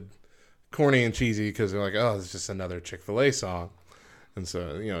sounded corny and cheesy because they're like, oh, it's just another Chick-fil-A song. And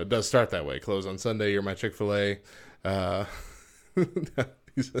so, you know, it does start that way. Close on Sunday, you're my Chick-fil-A.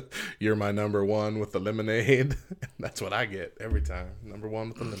 You're my number one with the lemonade. That's what I get every time. Number one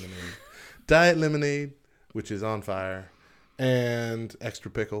with the lemonade. Diet lemonade, which is on fire. And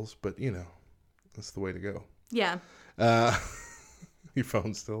extra pickles, but, you know, that's the way to go. Yeah. Your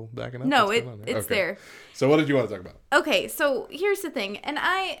phone's still backing up? No, it's there. So what did you want to talk about? Okay, so here's the thing. And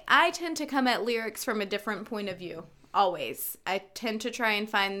I tend to come at lyrics from a different point of view. Always. I tend to try and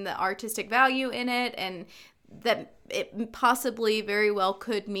find the artistic value in it, and that it possibly very well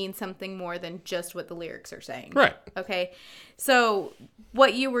could mean something more than just what the lyrics are saying. Right. Okay. So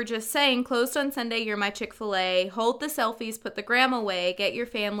what you were just saying, closed on Sunday, you're my Chick-fil-A, hold the selfies, put the gram away, get your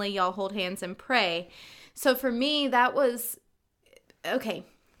family, y'all hold hands and pray. So for me, that was, okay.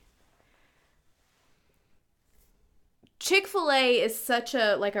 Chick-fil-A is such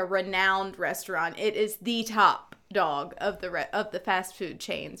a renowned restaurant. It is the top dog of the fast food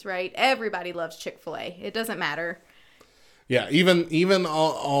chains, right? Everybody loves Chick-fil-A. It doesn't matter. Yeah, even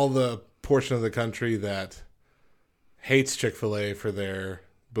all the portion of the country that hates Chick-fil-A for their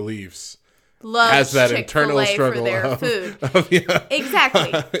beliefs loves has that Chick-fil-A internal struggle for their food.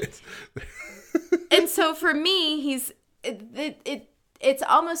 Exactly. And so for me, it's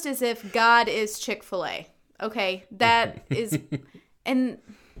almost as if God is Chick-fil-A. Okay, that is, and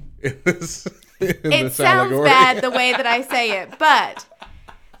it sounds bad the way that I say it, but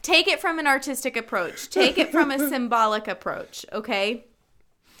take it from an artistic approach. Take it from a symbolic approach, okay?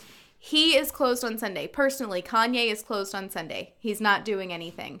 He is closed on Sunday. Personally, Kanye is closed on Sunday. He's not doing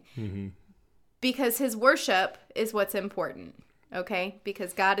anything. Mm-hmm. Because his worship is what's important, okay?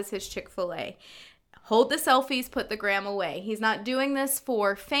 Because God is his Chick-fil-A. Hold the selfies, put the gram away. He's not doing this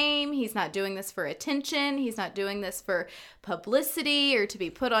for fame. He's not doing this for attention. He's not doing this for publicity or to be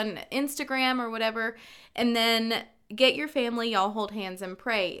put on Instagram or whatever. And then get your family, y'all hold hands and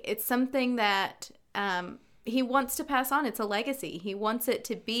pray. It's something that he wants to pass on. It's a legacy. He wants it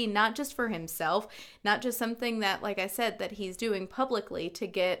to be not just for himself, not just something that, like I said, that he's doing publicly to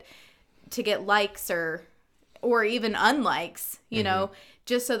get likes or even unlikes, you know,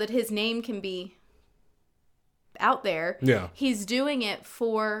 just so that his name can be out there. Yeah. He's doing it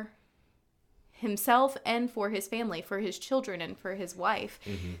for himself and for his family, for his children and for his wife.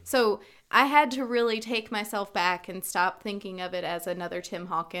 Mm-hmm. So I had to really take myself back and stop thinking of it as another Tim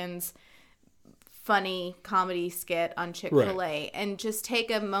Hawkins funny comedy skit on Chick-fil-A, right, and just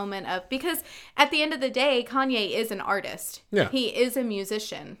take a moment of, because at the end of the day, Kanye is an artist. Yeah. He is a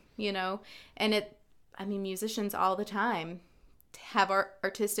musician, you know, and musicians all the time have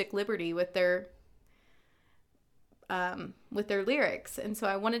artistic liberty with their lyrics. And so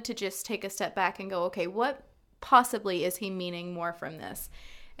I wanted to just take a step back and go, okay, what possibly is he meaning more from this?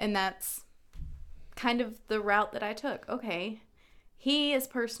 And that's kind of the route that I took. Okay, he is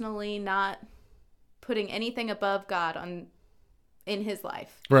personally not putting anything above God in his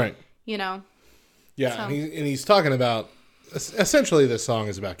life. Right. You know? Yeah, so. and he's talking about, essentially this song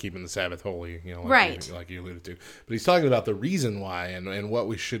is about keeping the Sabbath holy, you know, like you alluded to. But he's talking about the reason why and what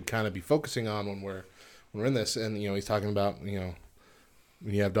we should kind of be focusing on when we're in this. And, you know, he's talking about, you know,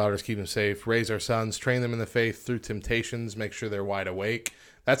 when you have daughters, keep them safe, raise our sons, train them in the faith through temptations, make sure they're wide awake.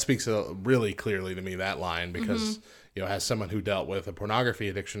 That speaks really clearly to me, that line, because, you know, as someone who dealt with a pornography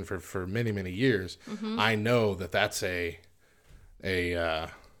addiction for many, many years, I know that that's a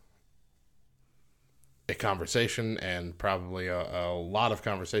conversation, and probably a lot of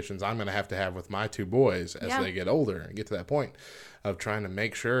conversations I'm going to have with my two boys as they get older and get to that point of trying to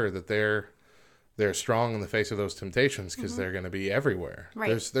make sure that they're they're strong in the face of those temptations because they're going to be everywhere.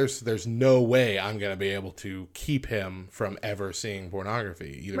 Right. There's no way I'm going to be able to keep him from ever seeing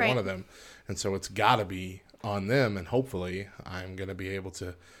pornography, either one of them. And so it's got to be on them, and hopefully I'm going to be able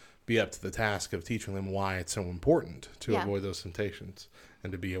to be up to the task of teaching them why it's so important to avoid those temptations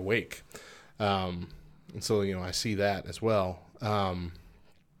and to be awake. And so, I see that as well.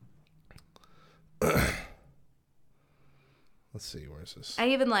 Let's see, where is this? I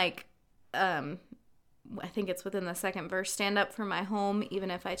even I think it's within the second verse, stand up for my home,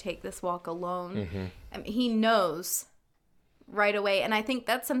 even if I take this walk alone. I mean, he knows right away. And I think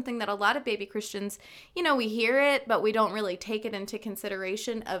that's something that a lot of baby Christians, we hear it, but we don't really take it into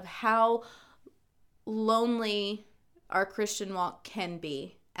consideration of how lonely our Christian walk can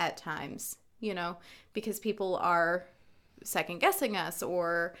be at times, because people are second guessing us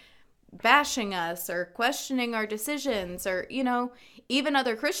or bashing us or questioning our decisions or, even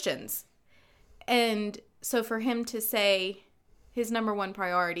other Christians. And so for him to say his number one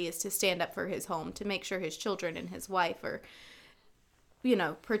priority is to stand up for his home, to make sure his children and his wife are,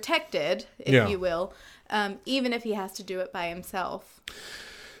 protected, if you will, even if he has to do it by himself.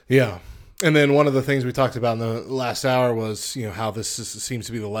 Yeah. And then one of the things we talked about in the last hour was, how this seems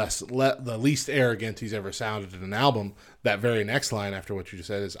to be the least arrogant he's ever sounded in an album. That very next line after what you just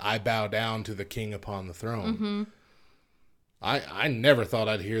said is, I bow down to the king upon the throne. Mm-hmm. I never thought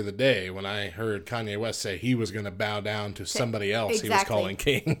I'd hear the day when I heard Kanye West say he was going to bow down to somebody else he was calling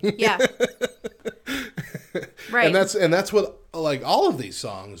king. Yeah. Right. And that's what all of these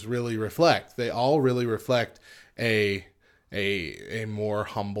songs really reflect. They all really reflect a more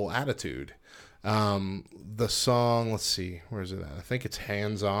humble attitude. The song, let's see, where is it at? I think it's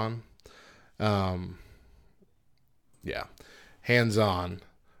Hands On. Hands On,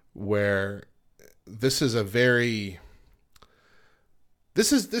 where this is a very...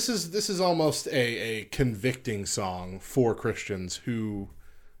 This is almost a convicting song for Christians who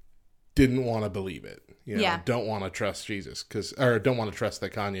didn't want to believe it. Don't want to trust Jesus or don't want to trust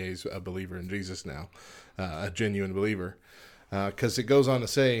that Kanye's a believer in Jesus now, a genuine believer. Because it goes on to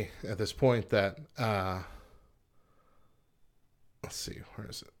say at this point that, let's see, where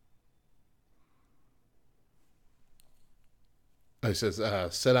is it? He says,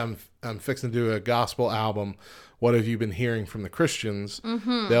 said I'm fixing to do a gospel album. What have you been hearing from the Christians?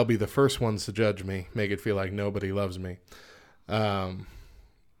 Mm-hmm. They'll be the first ones to judge me, make it feel like nobody loves me. I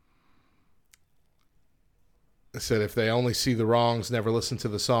said, if they only see the wrongs, never listen to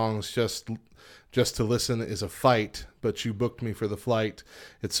the songs, just to listen is a fight, but you booked me for the flight.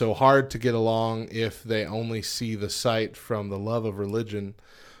 It's so hard to get along if they only see the sight from the love of religion.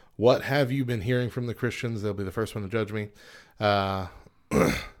 What have you been hearing from the Christians? They'll be the first one to judge me.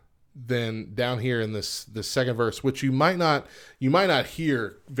 Then down here in this second verse, which you might not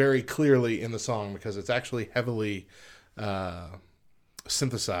hear very clearly in the song because it's actually heavily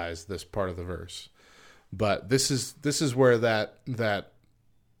synthesized, this part of the verse. But this is where that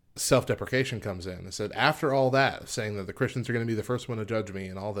self-deprecation comes in. It said, after all that, saying that the Christians are going to be the first one to judge me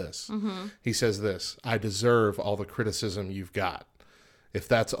and all this, he says this, I deserve all the criticism you've got. If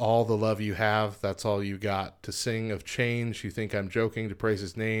that's all the love you have, that's all you got. To sing of change, you think I'm joking. To praise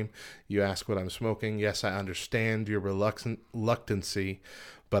his name, you ask what I'm smoking. Yes, I understand your reluctancy,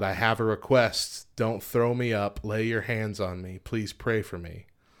 but I have a request. Don't throw me up. Lay your hands on me. Please pray for me.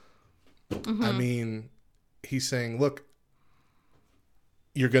 Mm-hmm. I mean, he's saying, look,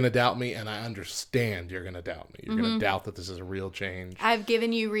 you're going to doubt me, and I understand you're going to doubt me. You're going to doubt that this is a real change. I've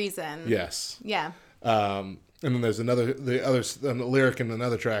given you reason. Yes. Yeah. And then there's the lyric in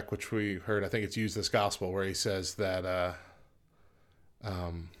another track, which we heard, I think it's Use This Gospel, where he says that,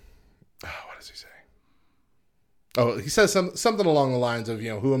 what does he say? Oh, he says something along the lines of,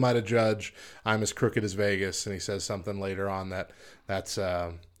 who am I to judge? I'm as crooked as Vegas. And he says something later on that's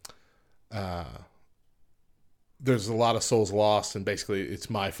there's a lot of souls lost, and basically it's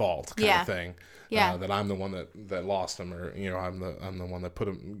my fault kind of thing. Yeah. That I'm the one that lost them, or I'm the one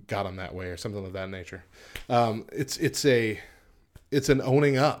that got them that way, or something of that nature. It's an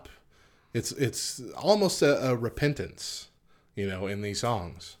owning up. It's almost a repentance, in these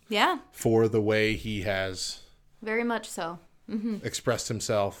songs. Yeah. For the way he has very much so expressed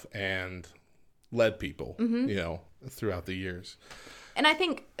himself and led people, throughout the years. And I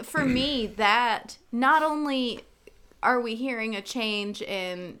think for me that not only are we hearing a change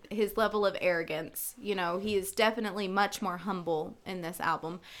in his level of arrogance, he is definitely much more humble in this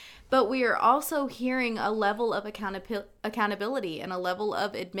album, but we are also hearing a level of accountability and a level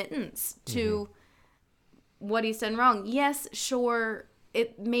of admittance to what he's done wrong. Yes, sure,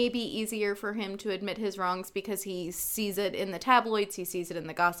 it may be easier for him to admit his wrongs because he sees it in the tabloids, he sees it in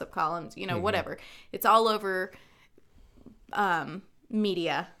the gossip columns, whatever. It's all over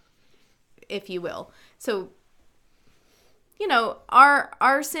media, if you will. So,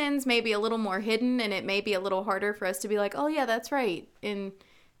 our sins may be a little more hidden, and it may be a little harder for us to be like, oh yeah, that's right. In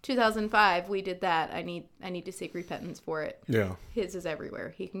 2005, we did that. I need to seek repentance for it. Yeah. His is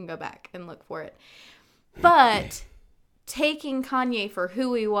everywhere. He can go back and look for it. But taking Kanye for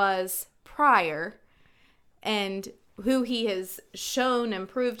who he was prior and who he has shown and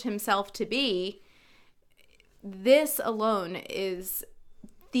proved himself to be, this alone is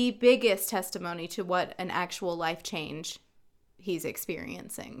the biggest testimony to what an actual life change he's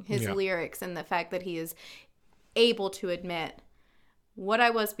experiencing. His lyrics and the fact that he is able to admit what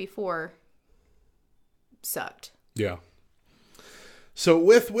I was before sucked. Yeah. So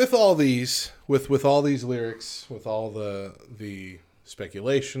with all these lyrics, with all the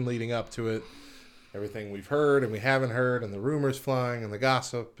speculation leading up to it, everything we've heard and we haven't heard, and the rumors flying and the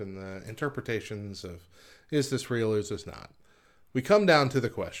gossip and the interpretations of is this real or is this not, we come down to the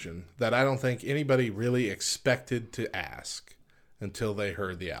question that I don't think anybody really expected to ask until they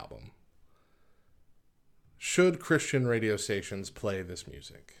heard the album. Should Christian radio stations play this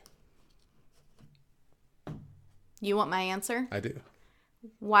music? You want my answer? I do.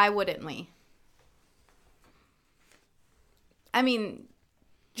 Why wouldn't we? I mean,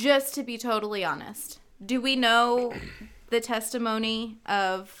 just to be totally honest, do we know the testimony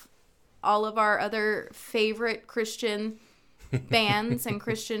of all of our other favorite Christian bands and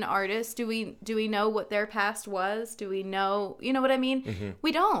Christian artists? Do we know what their past was? Do we know, you know what I mean? Mm-hmm.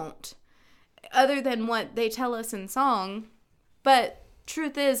 We don't. Other than what they tell us in song. But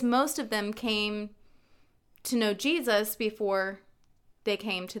truth is, most of them came to know Jesus before they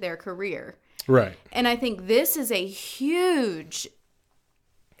came to their career. Right. And I think this is a huge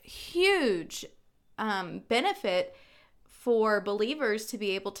benefit for believers to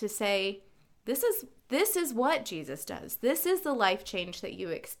be able to say, this is what Jesus does. This is the life change that you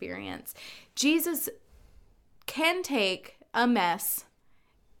experience. Jesus can take a mess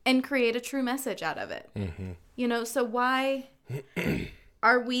and create a true message out of it. Mm-hmm. So why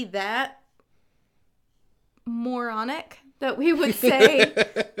are we that moronic that we would say,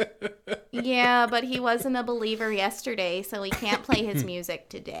 yeah, but he wasn't a believer yesterday, so we can't play his music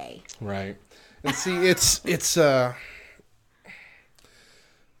today. Right. And see, it's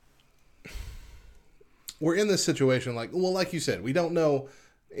we're in this situation like you said, we don't know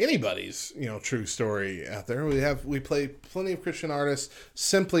anybody's, true story out there. We play plenty of Christian artists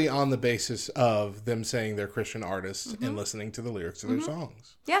simply on the basis of them saying they're Christian artists and listening to the lyrics of their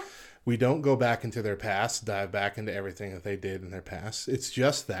songs. Yeah. We don't go back into their past, dive back into everything that they did in their past. It's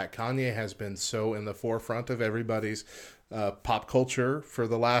just that Kanye has been so in the forefront of everybody's pop culture for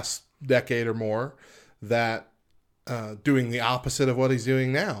the last decade or more that doing the opposite of what he's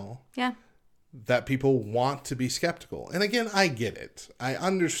doing now, that people want to be skeptical. And again, I get it. I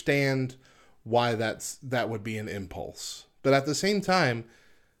understand why that would be an impulse. But at the same time,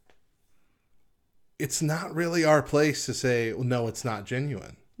 it's not really our place to say, well, no, it's not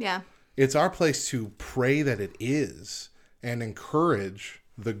genuine. Yeah. It's our place to pray that it is and encourage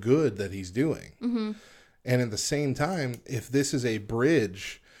the good that he's doing. Mm-hmm. And at the same time, if this is a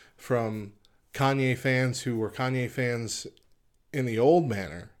bridge from Kanye fans who were Kanye fans in the old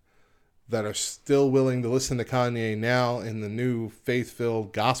manner that are still willing to listen to Kanye now in the new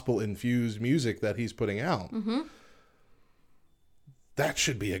faith-filled, gospel-infused music that he's putting out, that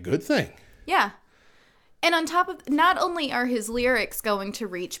should be a good thing. Yeah. And on top of, not only are his lyrics going to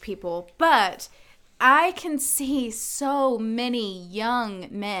reach people, but I can see so many young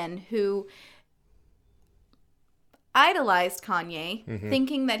men who idolized Kanye,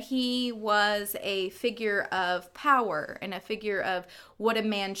 thinking that he was a figure of power and a figure of what a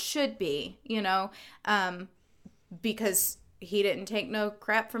man should be, because he didn't take no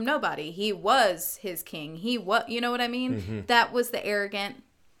crap from nobody. He was his king. You know what I mean? That was the arrogant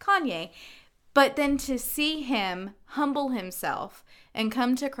Kanye. But then to see him humble himself and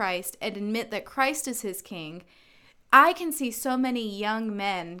come to Christ and admit that Christ is his king, I can see so many young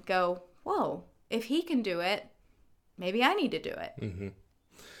men go, whoa, if he can do it, maybe I need to do it. Mm-hmm.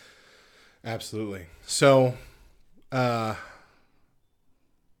 Absolutely. So, the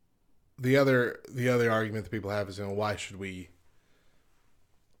other argument that people have is, why should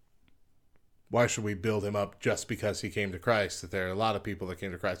we build him up just because he came to Christ? That there are a lot of people that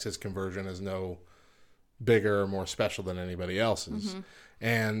came to Christ. His conversion is no bigger or more special than anybody else's. Mm-hmm.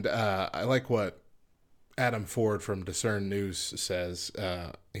 And I like what Adam Ford from Discern News says.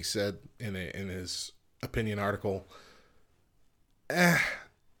 He said in his opinion article,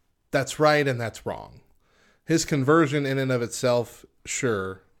 that's right and that's wrong. His conversion in and of itself,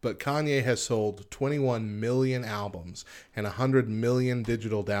 sure, but Kanye has sold 21 million albums and 100 million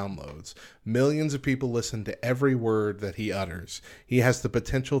digital downloads. Millions of people listen to every word that he utters. He has the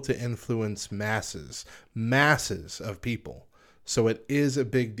potential to influence masses of people. So it is a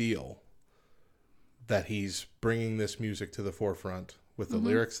big deal that he's bringing this music to the forefront with the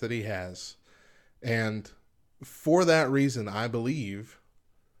lyrics that he has. And for that reason, I believe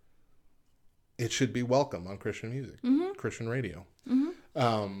it should be welcome on Christian music, Christian radio.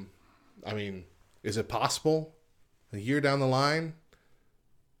 I mean, is it possible a year down the line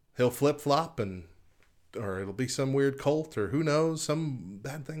he'll flip-flop or it'll be some weird cult or who knows, some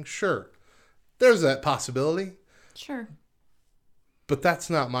bad thing? Sure. There's that possibility. Sure. But that's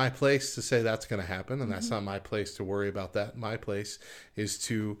not my place to say that's going to happen, and that's not my place to worry about that. My place is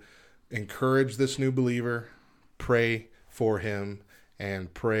to encourage this new believer, pray for him,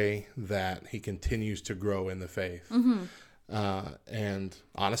 and pray that he continues to grow in the faith. And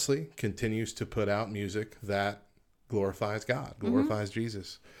honestly, continues to put out music that glorifies God, glorifies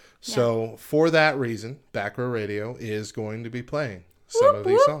Jesus. Yeah. So for that reason, Back Row Radio is going to be playing some of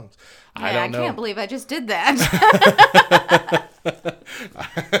these songs. Yeah, I can't believe I just did that.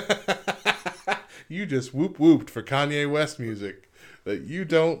 You just whooped for Kanye West music. That you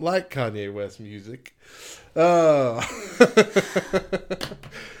don't like Kanye West music. But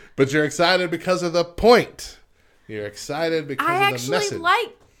you're excited because of the point. You're excited because of the message.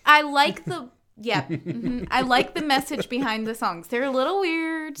 I like the I like the message behind the songs. They're a little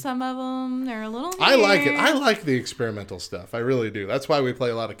weird, some of them. They're a little weird. I like it. I like the experimental stuff. I really do. That's why we play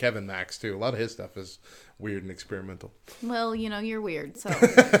a lot of Kevin Max too. A lot of his stuff is weird and experimental. Well, you're weird, so.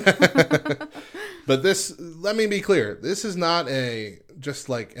 But this, let me be clear. This is not just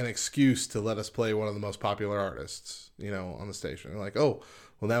like an excuse to let us play one of the most popular artists, on the station. Like, oh,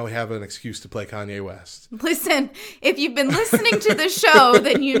 well, now we have an excuse to play Kanye West. Listen, if you've been listening to the show,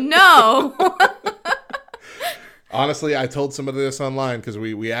 then you know. Honestly, I told somebody this online because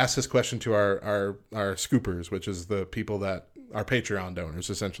we asked this question to our scoopers, which is the people that are Patreon donors,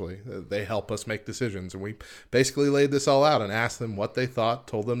 essentially. They help us make decisions. And we basically laid this all out and asked them what they thought,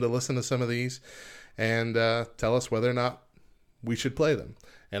 told them to listen to some of these, and tell us whether or not we should play them.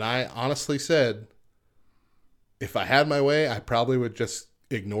 And I honestly said, if I had my way, I probably would just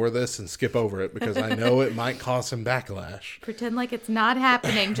ignore this and skip over it because I know it might cause some backlash. Pretend like it's not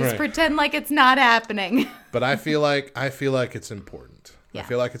happening. Just pretend like it's not happening. But I feel like it's important. Yeah. I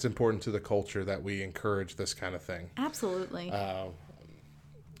feel like it's important to the culture that we encourage this kind of thing. Absolutely.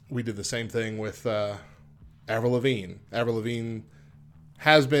 We did the same thing with Avril Lavigne. Avril Lavigne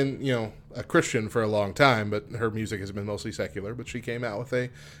has been, a Christian for a long time, but her music has been mostly secular. But she came out with a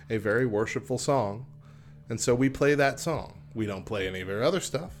very worshipful song. And so we play that song. We don't play any of her other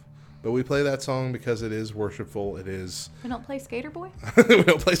stuff, but we play that song because it is worshipful. It is. We don't play Skater Boy? We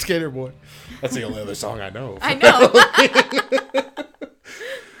don't play Skater Boy. That's the only other song I know. I know.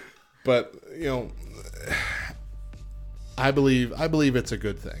 But, I believe it's a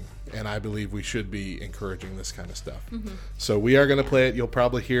good thing. And I believe we should be encouraging this kind of stuff. So we are going to play it. You'll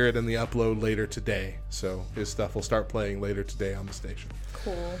probably hear it in the upload later today. So his stuff will start playing later today on the station.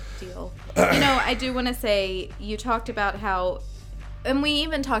 Cool deal. I do want to say, you talked about how, and we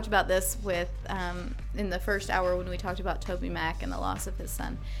even talked about this with, in the first hour when we talked about Toby Mac and the loss of his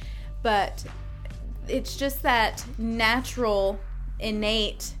son. But it's just that natural,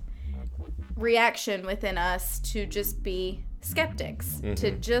 innate reaction within us to just be skeptics,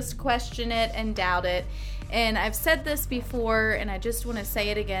 to just question it and doubt it. And I've said this before, and I just want to say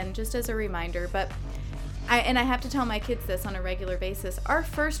it again just as a reminder, but I have to tell my kids this on a regular basis. Our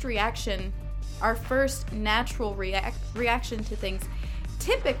first reaction, our first natural reaction to things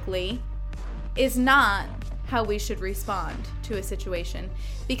typically is not how we should respond to a situation,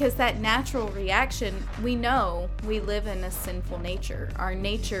 because that natural reaction, we know we live in a sinful nature. Our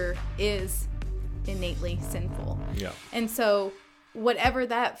nature is innately sinful. Yeah. And so whatever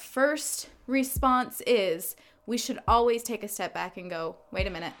that first response is, we should always take a step back and go, wait a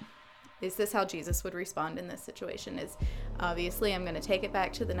minute. Is this how Jesus would respond in this situation? Is obviously, I'm going to take it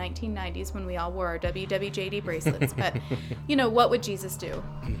back to the 1990s when we all wore our WWJD bracelets. But, what would Jesus do?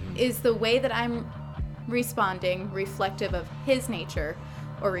 Is the way that I'm responding reflective of his nature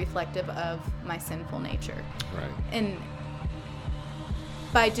or reflective of my sinful nature? Right. And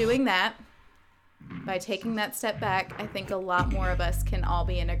by doing that, by taking that step back, I think a lot more of us can all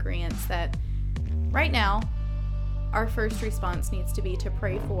be in agreement that right now, our first response needs to be to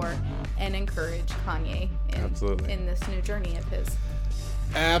pray for and encourage Kanye in this new journey of his.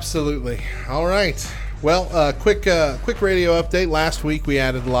 Absolutely. All right. Well, quick radio update. Last week we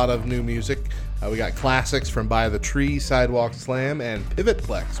added a lot of new music. We got classics from By the Tree, Sidewalk Slam, and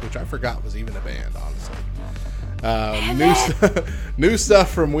Pivotplex, which I forgot was even a band, honestly. New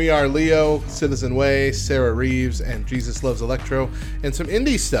stuff from We Are Leo, Citizen Way, Sarah Reeves, and Jesus Loves Electro, and some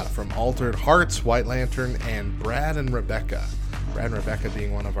indie stuff from Altered Hearts, White Lantern, and Brad and Rebecca. Brad and Rebecca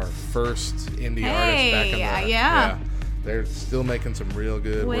being one of our first indie artists back in the yeah. They're still making some real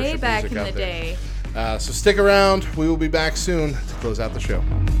good way worship back music in out the there. day. So stick around. We will be back soon to close out the show.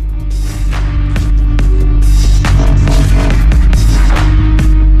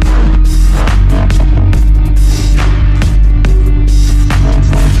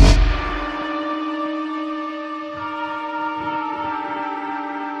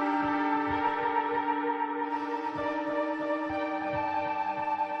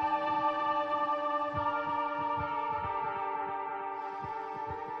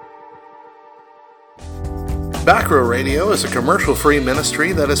 Back Row Radio is a commercial-free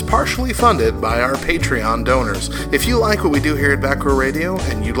ministry that is partially funded by our Patreon donors. If you like what we do here at Back Row Radio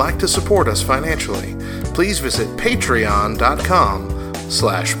and you'd like to support us financially, please visit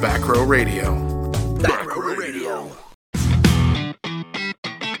patreon.com/backrowradio. Back Row Radio.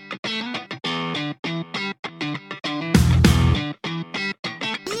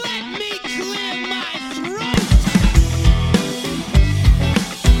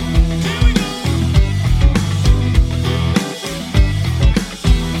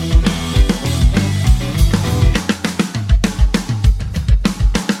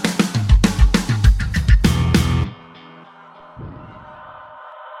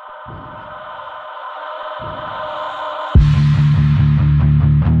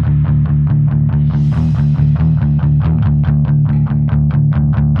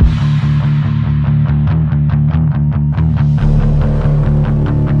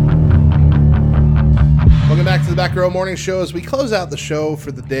 Back Row Morning Show. As we close out the show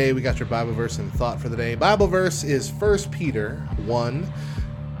for the day, we got your Bible verse and thought for the day. Bible verse is 1 Peter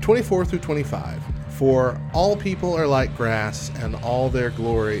 1:24 through 25. For all people are like grass, and all their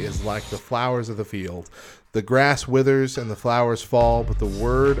glory is like the flowers of the field. The grass withers and the flowers fall, but the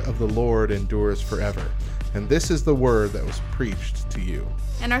word of the Lord endures forever. And this is the word that was preached to you.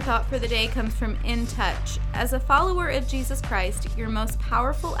 And our thought for the day comes from In Touch. As a follower of Jesus Christ, your most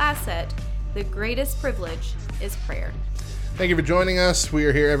powerful asset, the greatest privilege, is prayer. Thank you for joining us. We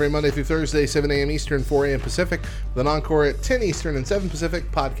are here every Monday through Thursday, 7 a.m. Eastern, 4 a.m. Pacific, with an encore at 10 Eastern and 7 Pacific.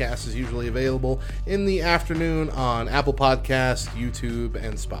 Podcast is usually available in the afternoon on Apple Podcasts, YouTube,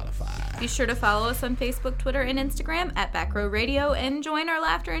 and Spotify. Be sure to follow us on Facebook, Twitter, and Instagram at Back Row Radio, and join our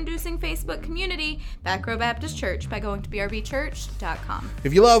laughter-inducing Facebook community, Back Row Baptist Church, by going to brbchurch.com.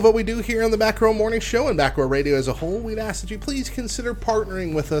 If you love what we do here on the Back Row Morning Show and Back Row Radio as a whole, we'd ask that you please consider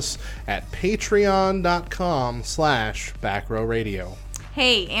partnering with us at patreon.com/backrowradio.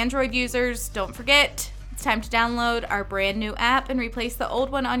 Hey, Android users, don't forget, it's time to download our brand new app and replace the old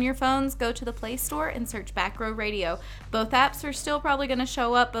one on your phones. Go to the Play Store and search Back Row Radio. Both apps are still probably going to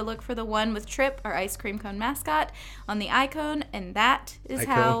show up, but look for the one with Trip, our ice cream cone mascot, on the icon, and that is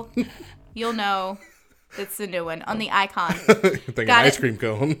how you'll know it's the new one. On the icon. Thinking ice cream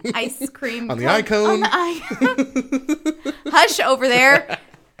cone. Ice cream on the icon. On the icon. Hush over there.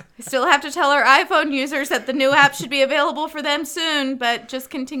 I still have to tell our iPhone users that the new app should be available for them soon, but just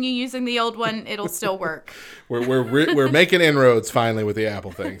continue using the old one. It'll still work. We're making inroads finally with the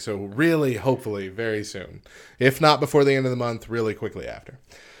Apple thing, so really, hopefully, very soon. If not before the end of the month, really quickly after.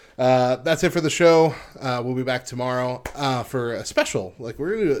 That's it for the show. We'll be back tomorrow for a special. Like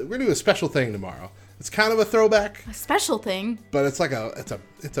we're gonna do a special thing tomorrow. It's kind of a throwback. A special thing. But it's like it's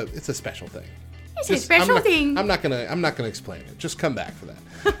a special thing. It's a special thing. I'm not gonna explain it. Just come back for that.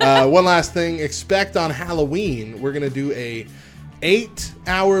 One last thing. Expect on Halloween we're gonna do a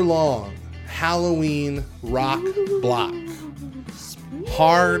 8-hour-long Halloween rock block.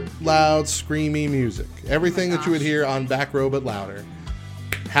 Hard, loud, screamy music. Everything that you would hear on Back Row but louder.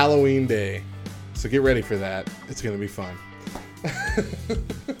 Halloween Day. So get ready for that. It's gonna be fun.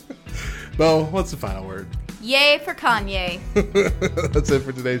 Bo, what's the final word? Yay for Kanye. That's it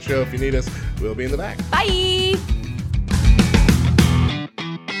for today's show. If you need us, we'll be in the back. Bye.